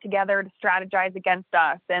work together to strategize against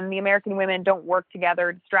us, and the American women don't work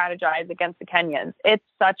together to strategize against the Kenyans. It's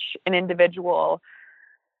such an individual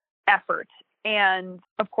effort. And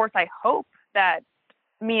of course, I hope that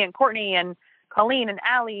me and Courtney and Colleen and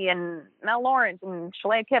Allie and Mel Lawrence and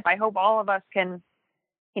Shalea Kipp, I hope all of us can,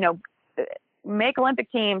 make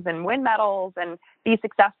Olympic teams and win medals and be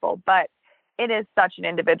successful. But it is such an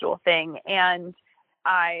individual thing. And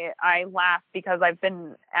I laugh because I've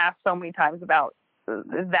been asked so many times about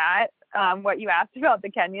that, what you asked about the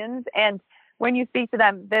Kenyans. And when you speak to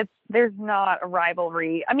them, there's not a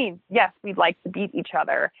rivalry. I mean, yes, we'd like to beat each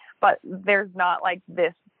other, but there's not like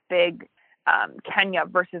this big Kenya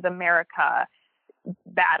versus America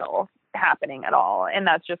battle happening at all. And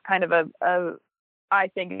that's just kind of I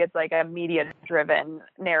think it's like a media-driven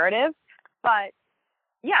narrative. But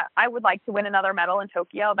yeah, I would like to win another medal in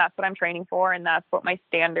Tokyo. That's what I'm training for, and that's what my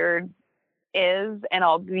standard is. And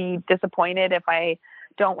I'll be disappointed if I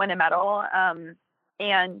don't win a medal.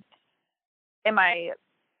 And am I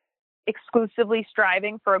exclusively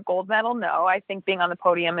striving for a gold medal? No, I think being on the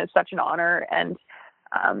podium is such an honor, and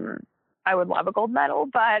I would love a gold medal.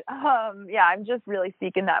 But yeah, I'm just really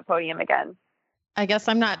seeking that podium again. I guess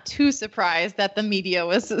I'm not too surprised that the media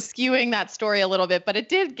was skewing that story a little bit, but it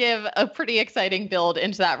did give a pretty exciting build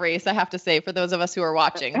into that race, I have to say, for those of us who are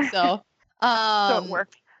watching. So, so it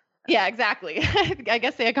worked. Yeah, exactly. I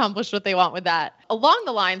guess they accomplished what they want with that. Along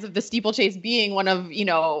the lines of the steeplechase being one of,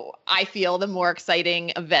 I feel the more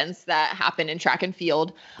exciting events that happen in track and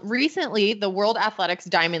field. Recently, the World Athletics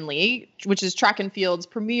Diamond League, which is track and field's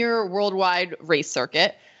premier worldwide race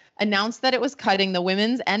circuit, announced that it was cutting the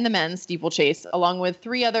women's and the men's steeplechase, along with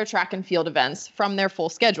 3 other track and field events, from their full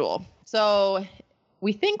schedule. So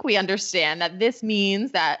we think we understand that this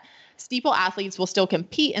means that steeple athletes will still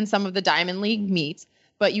compete in some of the Diamond League meets,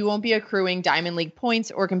 but you won't be accruing Diamond League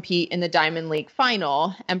points or compete in the Diamond League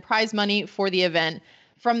final, and prize money for the event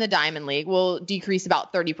from the Diamond League will decrease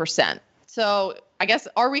about 30%. So I guess,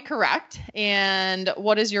 are we correct? And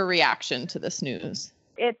what is your reaction to this news?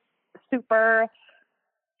 It's super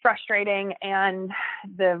frustrating, and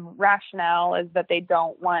the rationale is that they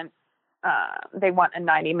want a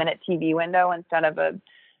 90-minute TV window instead of a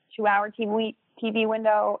 2-hour TV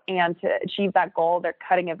window, and to achieve that goal, they're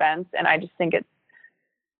cutting events, and I just think it's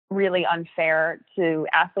really unfair to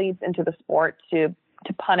athletes and to the sport to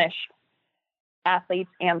punish athletes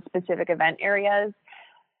and specific event areas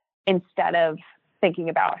instead of thinking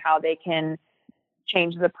about how they can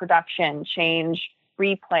change the production, change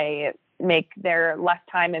replay, make there less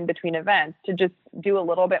time in between events, to just do a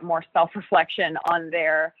little bit more self-reflection on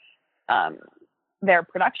their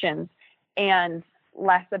productions, and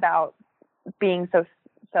less about being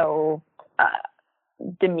so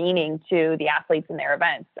demeaning to the athletes in their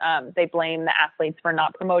events. They blame the athletes for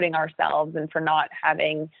not promoting ourselves and for not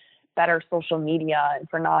having better social media and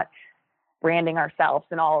for not branding ourselves,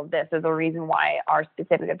 and all of this is a reason why our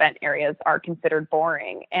specific event areas are considered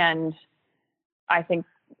boring. And I think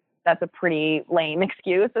that's a pretty lame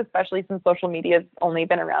excuse, especially since social media has only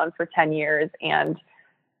been around for 10 years and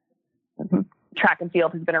track and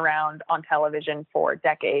field has been around on television for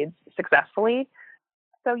decades successfully.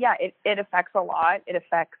 So yeah, it affects a lot. It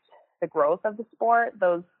affects the growth of the sport.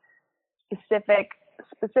 Those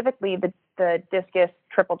specifically the discus,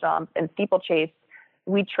 triple jump, and steeplechase,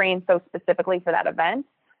 we train so specifically for that event.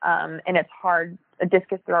 And it's hard. A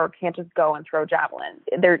discus thrower can't just go and throw javelin.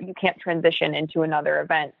 You can't transition into another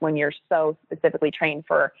event when you're so specifically trained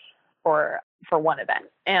for one event,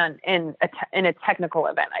 and in a technical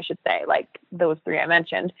event, I should say, like those 3 I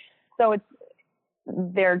mentioned. So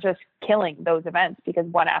they're just killing those events, because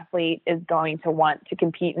what athlete is going to want to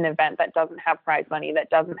compete in an event that doesn't have prize money,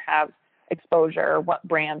 that doesn't have exposure? What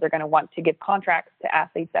brands are going to want to give contracts to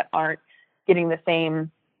athletes that aren't getting the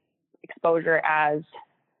same exposure as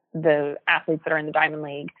the athletes that are in the Diamond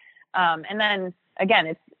League? And then again,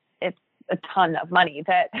 it's a ton of money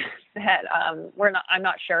that I'm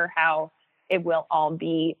not sure how it will all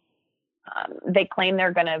be. They claim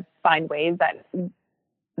they're going to find ways that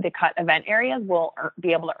the cut event areas will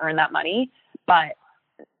be able to earn that money, but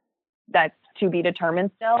that's to be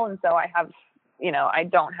determined still. And so I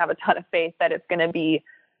don't have a ton of faith that it's going to be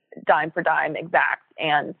dime for dime exact.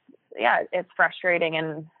 And yeah, it's frustrating,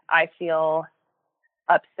 and I feel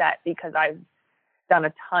upset because I've done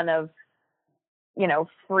a ton of,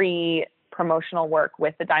 free promotional work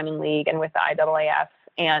with the Diamond League and with the IAAF,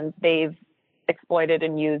 and they've exploited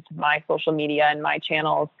and used my social media and my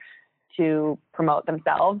channels to promote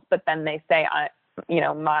themselves. But then they say,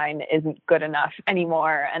 mine isn't good enough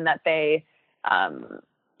anymore, and that they,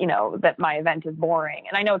 that my event is boring.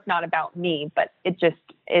 And I know it's not about me, but it just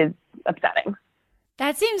is upsetting.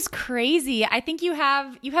 That seems crazy. I think you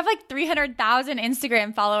have like 300,000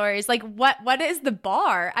 Instagram followers. Like what is the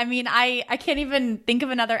bar? I mean, I can't even think of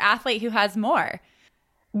another athlete who has more.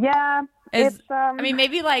 Yeah. I mean,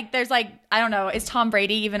 maybe like there's like, I don't know, is Tom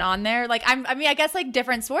Brady even on there? Like, I guess like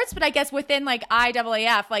different sports, but I guess within like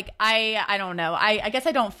IAAF, like I don't know. I guess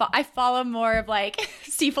I don't, I follow more of like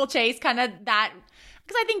steeplechase kind of that,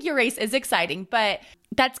 because I think your race is exciting, but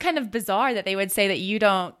that's kind of bizarre that they would say that you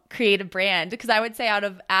don't create a brand, because I would say out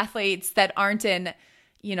of athletes that aren't in,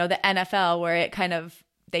 you know, the NFL where it kind of,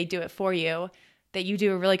 they do it for you, that you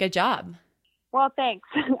do a really good job. Well, thanks.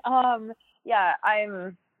 Yeah,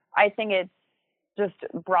 I think it's just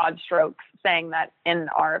broad strokes saying that in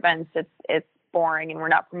our events it's boring and we're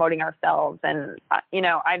not promoting ourselves. And you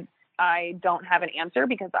know, I don't have an answer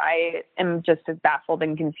because I am just as baffled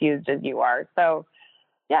and confused as you are. So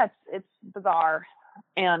yeah, it's bizarre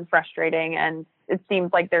and frustrating, and it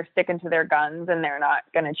seems like they're sticking to their guns and they're not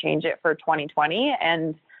going to change it for 2020.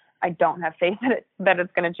 And I don't have faith that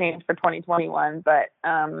it's going to change for 2021. But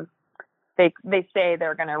they say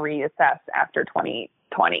they're going to reassess after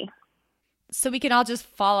 2020. So we can all just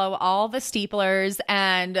follow all the steeplers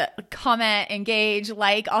and comment, engage,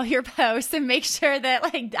 like all your posts, and make sure that,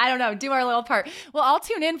 like, I don't know, do our little part. We'll all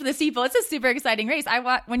tune in for the steeple. It's a super exciting race.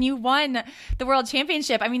 When you won the world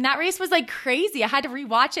championship, I mean, that race was like crazy. I had to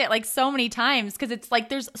rewatch it like so many times because it's like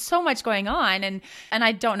there's so much going on, and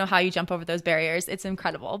I don't know how you jump over those barriers. It's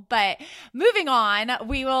incredible. But moving on,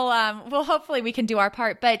 we'll hopefully we can do our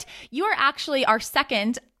part. But you are actually our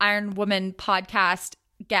second Iron Woman podcast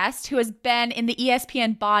guest who has been in the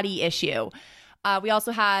ESPN Body Issue. We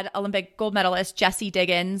also had Olympic gold medalist Jessie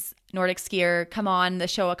Diggins, Nordic skier, come on the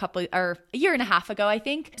show a year and a half ago, I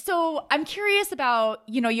think. So I'm curious about,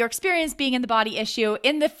 you know, your experience being in the Body Issue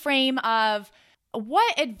in the frame of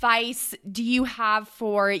what advice do you have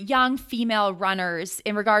for young female runners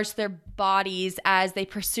in regards to their bodies as they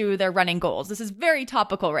pursue their running goals? This is very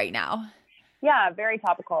topical right now. Yeah, very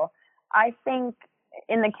topical. I think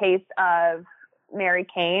in the case of Mary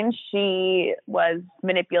Cain, she was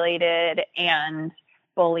manipulated and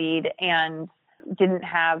bullied and didn't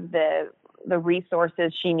have the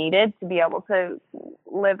resources she needed to be able to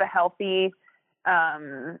live a healthy,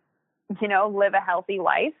 live a healthy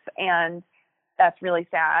life. And that's really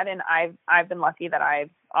sad. And I've been lucky that I've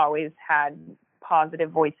always had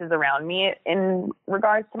positive voices around me in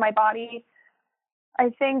regards to my body. I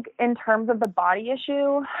think in terms of the Body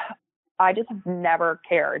Issue, I just have never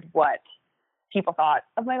cared what people thought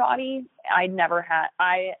of my body.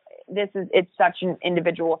 It's such an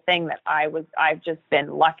individual thing that I've just been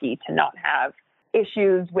lucky to not have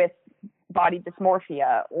issues with body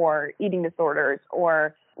dysmorphia or eating disorders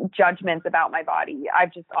or judgments about my body.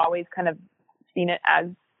 I've just always kind of seen it as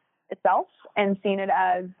itself and seen it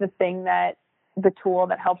as the tool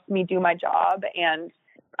that helps me do my job. And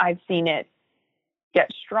I've seen it get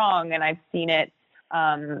strong, and I've seen it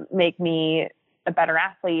make me a better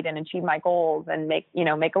athlete and achieve my goals and make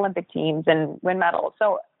Olympic teams and win medals.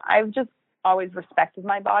 So I've just always respected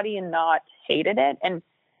my body and not hated it. And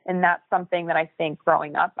that's something that I think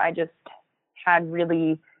growing up, I just had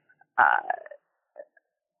really,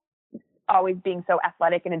 always being so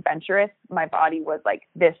athletic and adventurous. My body was like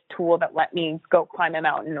this tool that let me go climb a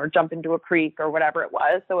mountain or jump into a creek or whatever it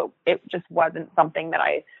was. So it just wasn't something that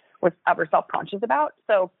I was ever self-conscious about.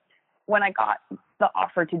 So when I got the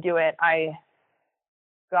offer to do it, I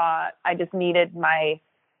just needed my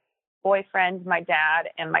boyfriend, my dad,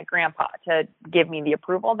 and my grandpa to give me the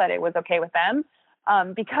approval that it was okay with them.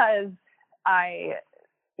 Because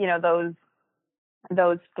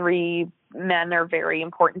those three men are very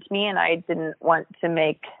important to me, and I didn't want to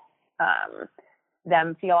make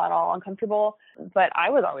them feel at all uncomfortable. But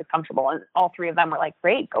I was always comfortable, and all three of them were like,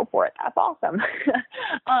 great, go for it. That's awesome.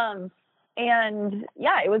 And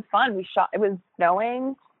yeah, it was fun. It was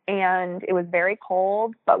snowing, and it was very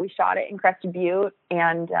cold, but we shot it in Crested Butte,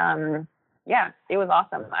 and yeah, it was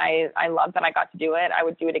awesome. I love that I got to do it. I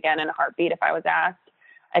would do it again in a heartbeat if I was asked.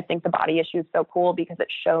 I think the Body Issue is so cool because it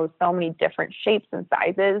shows so many different shapes and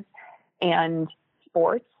sizes and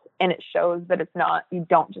sports, and it shows that you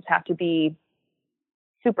don't just have to be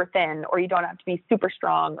super thin, or you don't have to be super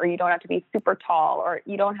strong, or you don't have to be super tall, or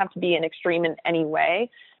you don't have to be an extreme in any way,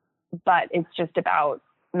 but it's just about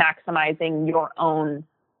maximizing your own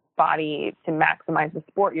body to maximize the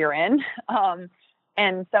sport you're in.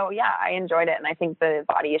 And so, yeah, I enjoyed it. And I think the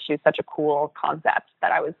Body Issue is such a cool concept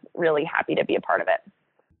that I was really happy to be a part of it.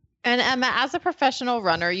 And Emma, as a professional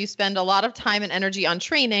runner, you spend a lot of time and energy on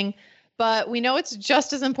training, but we know it's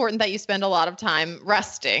just as important that you spend a lot of time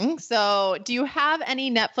resting. So do you have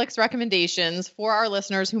any Netflix recommendations for our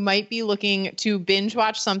listeners who might be looking to binge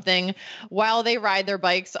watch something while they ride their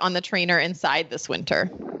bikes on the trainer inside this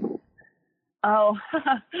winter? Oh,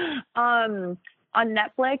 on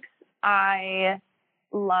Netflix, I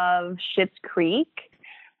love Schitt's Creek.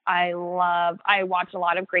 I watch a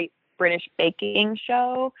lot of Great British Baking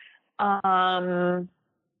Show. And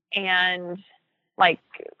like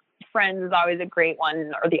Friends is always a great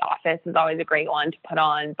one, or The Office is always a great one to put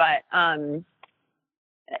on. But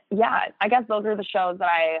yeah, I guess those are the shows that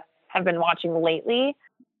I have been watching lately.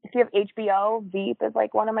 If you have HBO, Veep is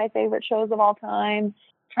like one of my favorite shows of all time. I'm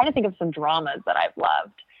trying to think of some dramas that I've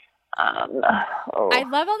loved. I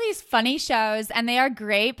love all these funny shows and they are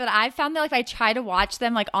great, but I've found that like if I try to watch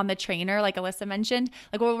them like on the trainer, like Alyssa mentioned,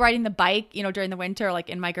 like while we're riding the bike, you know, during the winter, like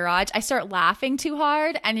in my garage, I start laughing too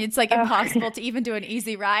hard and it's like impossible to even do an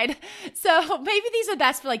easy ride. So maybe these are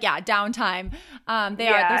best for like, downtime.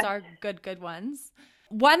 Those are good ones.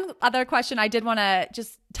 One other question I did want to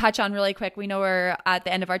just touch on really quick. We know we're at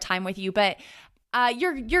the end of our time with you, but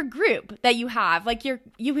your group that you have, like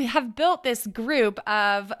you have built this group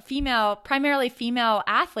of primarily female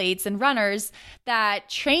athletes and runners that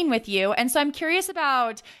train with you. And so I'm curious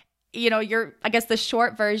about, you know, I guess the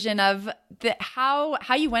short version of how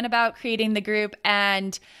you went about creating the group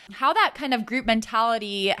and how that kind of group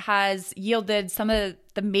mentality has yielded some of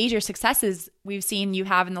the major successes we've seen you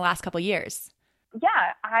have in the last couple of years. Yeah,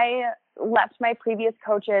 I left my previous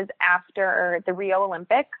coaches after the Rio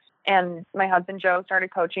Olympics. And my husband, Joe,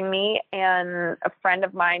 started coaching me, and a friend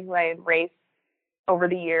of mine who I had raced over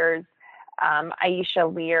the years,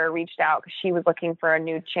 Aisha Lear, reached out because she was looking for a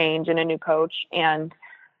new change and a new coach. And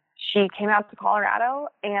she came out to Colorado,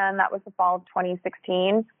 and that was the fall of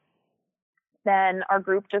 2016. Then our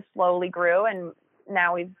group just slowly grew, and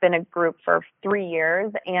now we've been a group for 3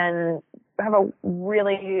 years and have a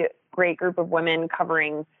really great group of women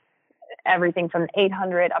covering everything from the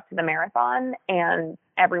 800 up to the marathon, and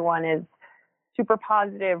everyone is super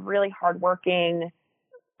positive, really hardworking,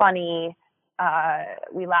 funny.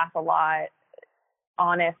 We laugh a lot,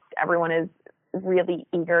 honest. Everyone is really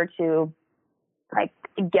eager to like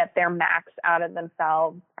get their max out of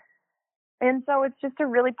themselves. And so it's just a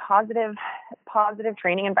really positive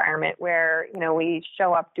training environment where, you know, we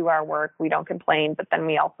show up, do our work, we don't complain, but then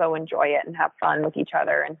we also enjoy it and have fun with each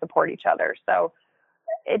other and support each other. So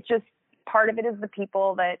it just, part of it is the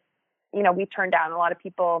people that, you know, we turn down a lot of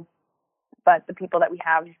people, but the people that we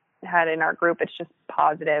have had in our group, it's just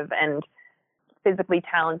positive and physically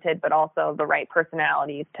talented, but also the right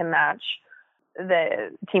personalities to match the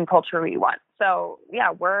team culture we want. So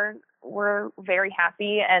yeah, we're very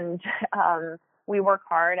happy, and we work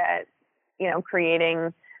hard at, you know,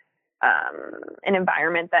 creating an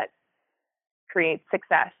environment that creates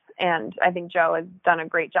success. And I think Joe has done a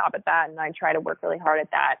great job at that, and I try to work really hard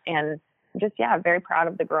at that. And just, very proud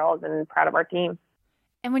of the girls and proud of our team.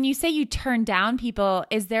 And when you say you turn down people,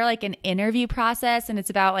 is there like an interview process and it's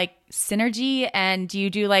about like synergy? And do you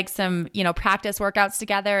do like some, you know, practice workouts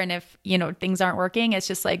together? And if, you know, things aren't working, it's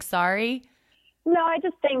just like, sorry. No, I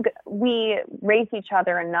just think we race each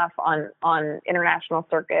other enough on international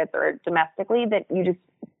circuits or domestically that you just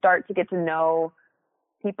start to get to know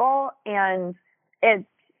people. And it's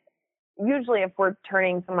usually, if we're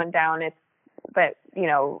turning someone down, it's that, you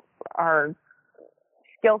know, our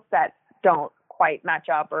skill sets don't quite match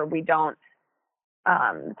up, or we don't,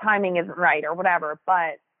 timing isn't right or whatever,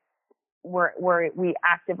 but we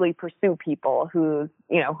actively pursue people who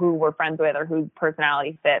we're friends with or whose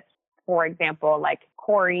personality fits. For example, like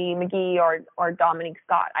Corey McGee or Dominique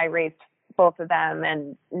Scott, I raced both of them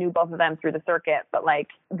and knew both of them through the circuit, but like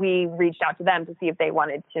we reached out to them to see if they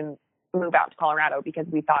wanted to move out to Colorado because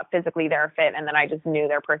we thought physically they're a fit. And then I just knew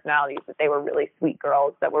their personalities, that they were really sweet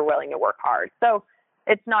girls that were willing to work hard. So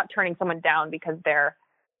it's not turning someone down because they're,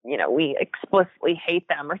 you know, we explicitly hate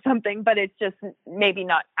them or something, but it's just maybe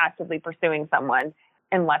not actively pursuing someone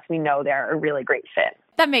unless we know they're a really great fit.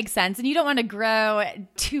 That makes sense. And you don't want to grow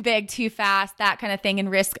too big, too fast, that kind of thing,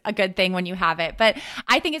 and risk a good thing when you have it. But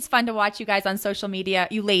I think it's fun to watch you guys on social media,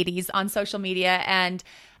 you ladies on social media. And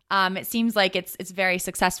it seems like it's very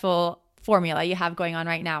successful formula you have going on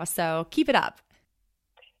right now. So keep it up.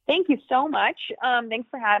 Thank you so much. Thanks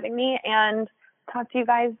for having me, and talk to you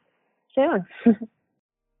guys soon.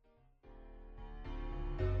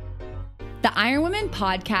 The Iron Woman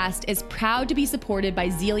podcast is proud to be supported by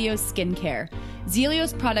Zealios Skincare.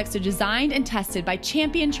 Zealios products are designed and tested by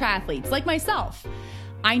champion triathletes like myself.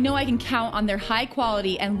 I know I can count on their high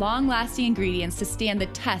quality and long-lasting ingredients to stand the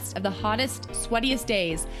test of the hottest, sweatiest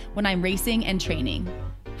days when I'm racing and training.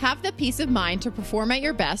 Have the peace of mind to perform at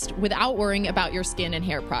your best without worrying about your skin and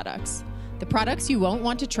hair products. The products you won't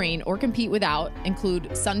want to train or compete without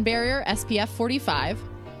include Sun Barrier SPF 45,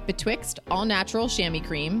 Betwixt All Natural Chamois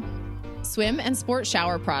Cream, swim and sport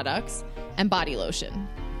shower products, and body lotion.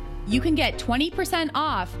 You can get 20%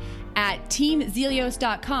 off at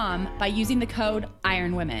teamzelios.com by using the code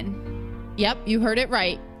IRONWOMEN. Yep, you heard it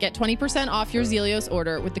right. Get 20% off your Zelios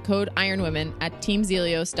order with the code IRONWOMEN at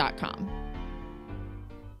teamzelios.com.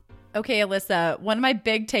 Okay, Alyssa, one of my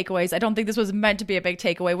big takeaways, I don't think this was meant to be a big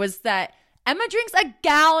takeaway, was that Emma drinks a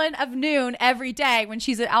gallon of Nuun every day when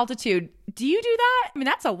she's at altitude. Do you do that? I mean,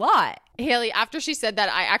 that's a lot. Haley, after she said that,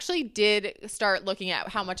 I actually did start looking at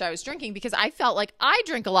how much I was drinking because I felt like I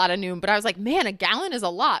drink a lot of Nuun, but I was like, man, a gallon is a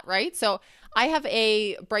lot, right? So I have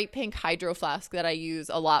a bright pink hydro flask that I use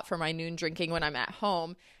a lot for my Nuun drinking when I'm at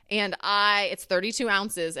home. And it's 32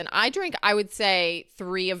 ounces. And I drink, I would say,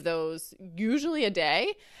 3 of those usually a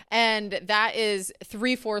day. And that is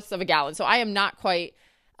 3/4 of a gallon. So I am not quite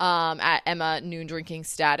at Emma Nuun drinking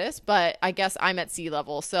status, but I guess I'm at sea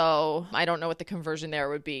level. So I don't know what the conversion there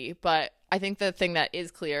would be. But I think the thing that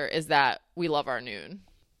is clear is that we love our Nuun.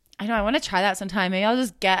 I know. I want to try that sometime. Maybe I'll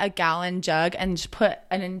just get a gallon jug and just put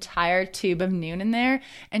an entire tube of Nuun in there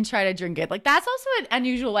and try to drink it. Like, that's also an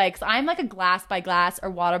unusual way because I'm like a glass by glass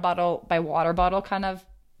or water bottle by water bottle kind of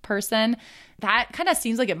person. That kind of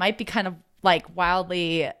seems like it might be kind of like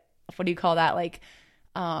wildly, what do you call that? Like,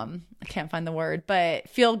 I can't find the word, but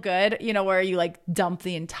feel good, you know, where you like dump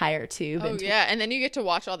the entire tube. Oh, yeah. And then you get to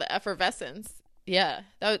watch all the effervescence. Yeah.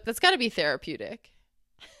 That's got to be therapeutic.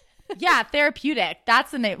 Yeah, therapeutic.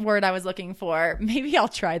 That's the word I was looking for. Maybe I'll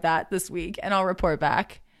try that this week and I'll report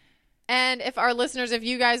back. And if our listeners, if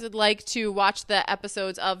you guys would like to watch the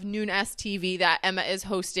episodes of Nuun TV that Emma is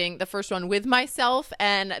hosting, the first one with myself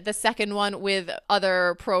and the second one with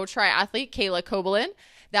other pro triathlete Kayla Kobelin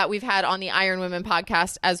that we've had on the Iron Women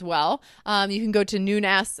podcast as well, you can go to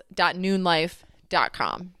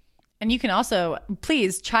nuuns.nuunlife.com. And you can also,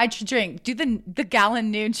 please, try to drink, do the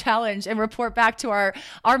gallon Nuun challenge and report back to our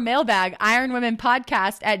mailbag,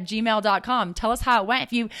 ironwomenpodcast@gmail.com. Tell us how it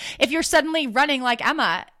went. If you're suddenly running like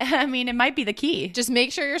Emma, I mean, it might be the key. Just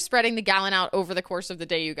make sure you're spreading the gallon out over the course of the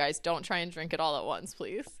day, you guys. Don't try and drink it all at once,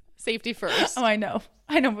 please. Safety first. Oh, I know.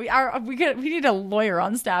 We need a lawyer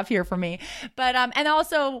on staff here for me. But and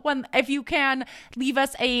also, if you can leave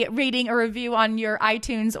us a rating or review on your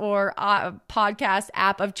iTunes or podcast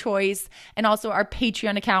app of choice, and also our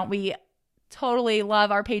Patreon account. We totally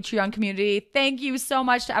love our Patreon community. Thank you so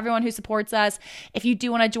much to everyone who supports us. If you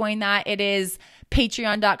do want to join that, it is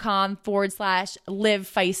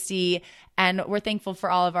patreon.com/livefeisty. And we're thankful for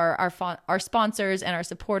all of our sponsors and our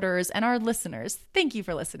supporters and our listeners. Thank you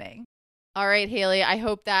for listening. All right, Haley, I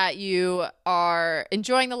hope that you are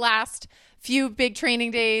enjoying the last few big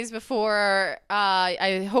training days before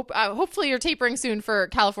hopefully you're tapering soon for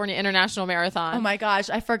California International Marathon. Oh my gosh,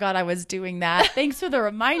 I forgot I was doing that. Thanks for the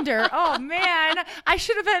reminder. Oh man, I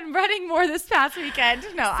should have been running more this past weekend.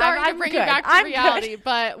 No, sorry to bring you back to reality,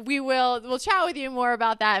 but we'll chat with you more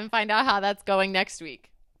about that and find out how that's going next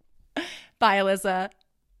week. Bye, Alyssa.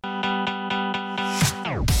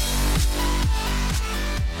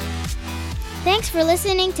 Thanks for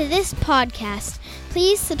listening to this podcast.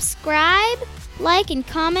 Please subscribe, like, and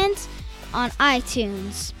comment on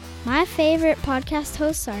iTunes. My favorite podcast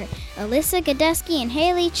hosts are Alyssa Godesky and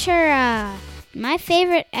Haley Chura. My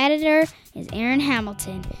favorite editor is Aaron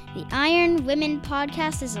Hamilton. The Iron Women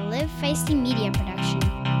podcast is a Live Feisty media production.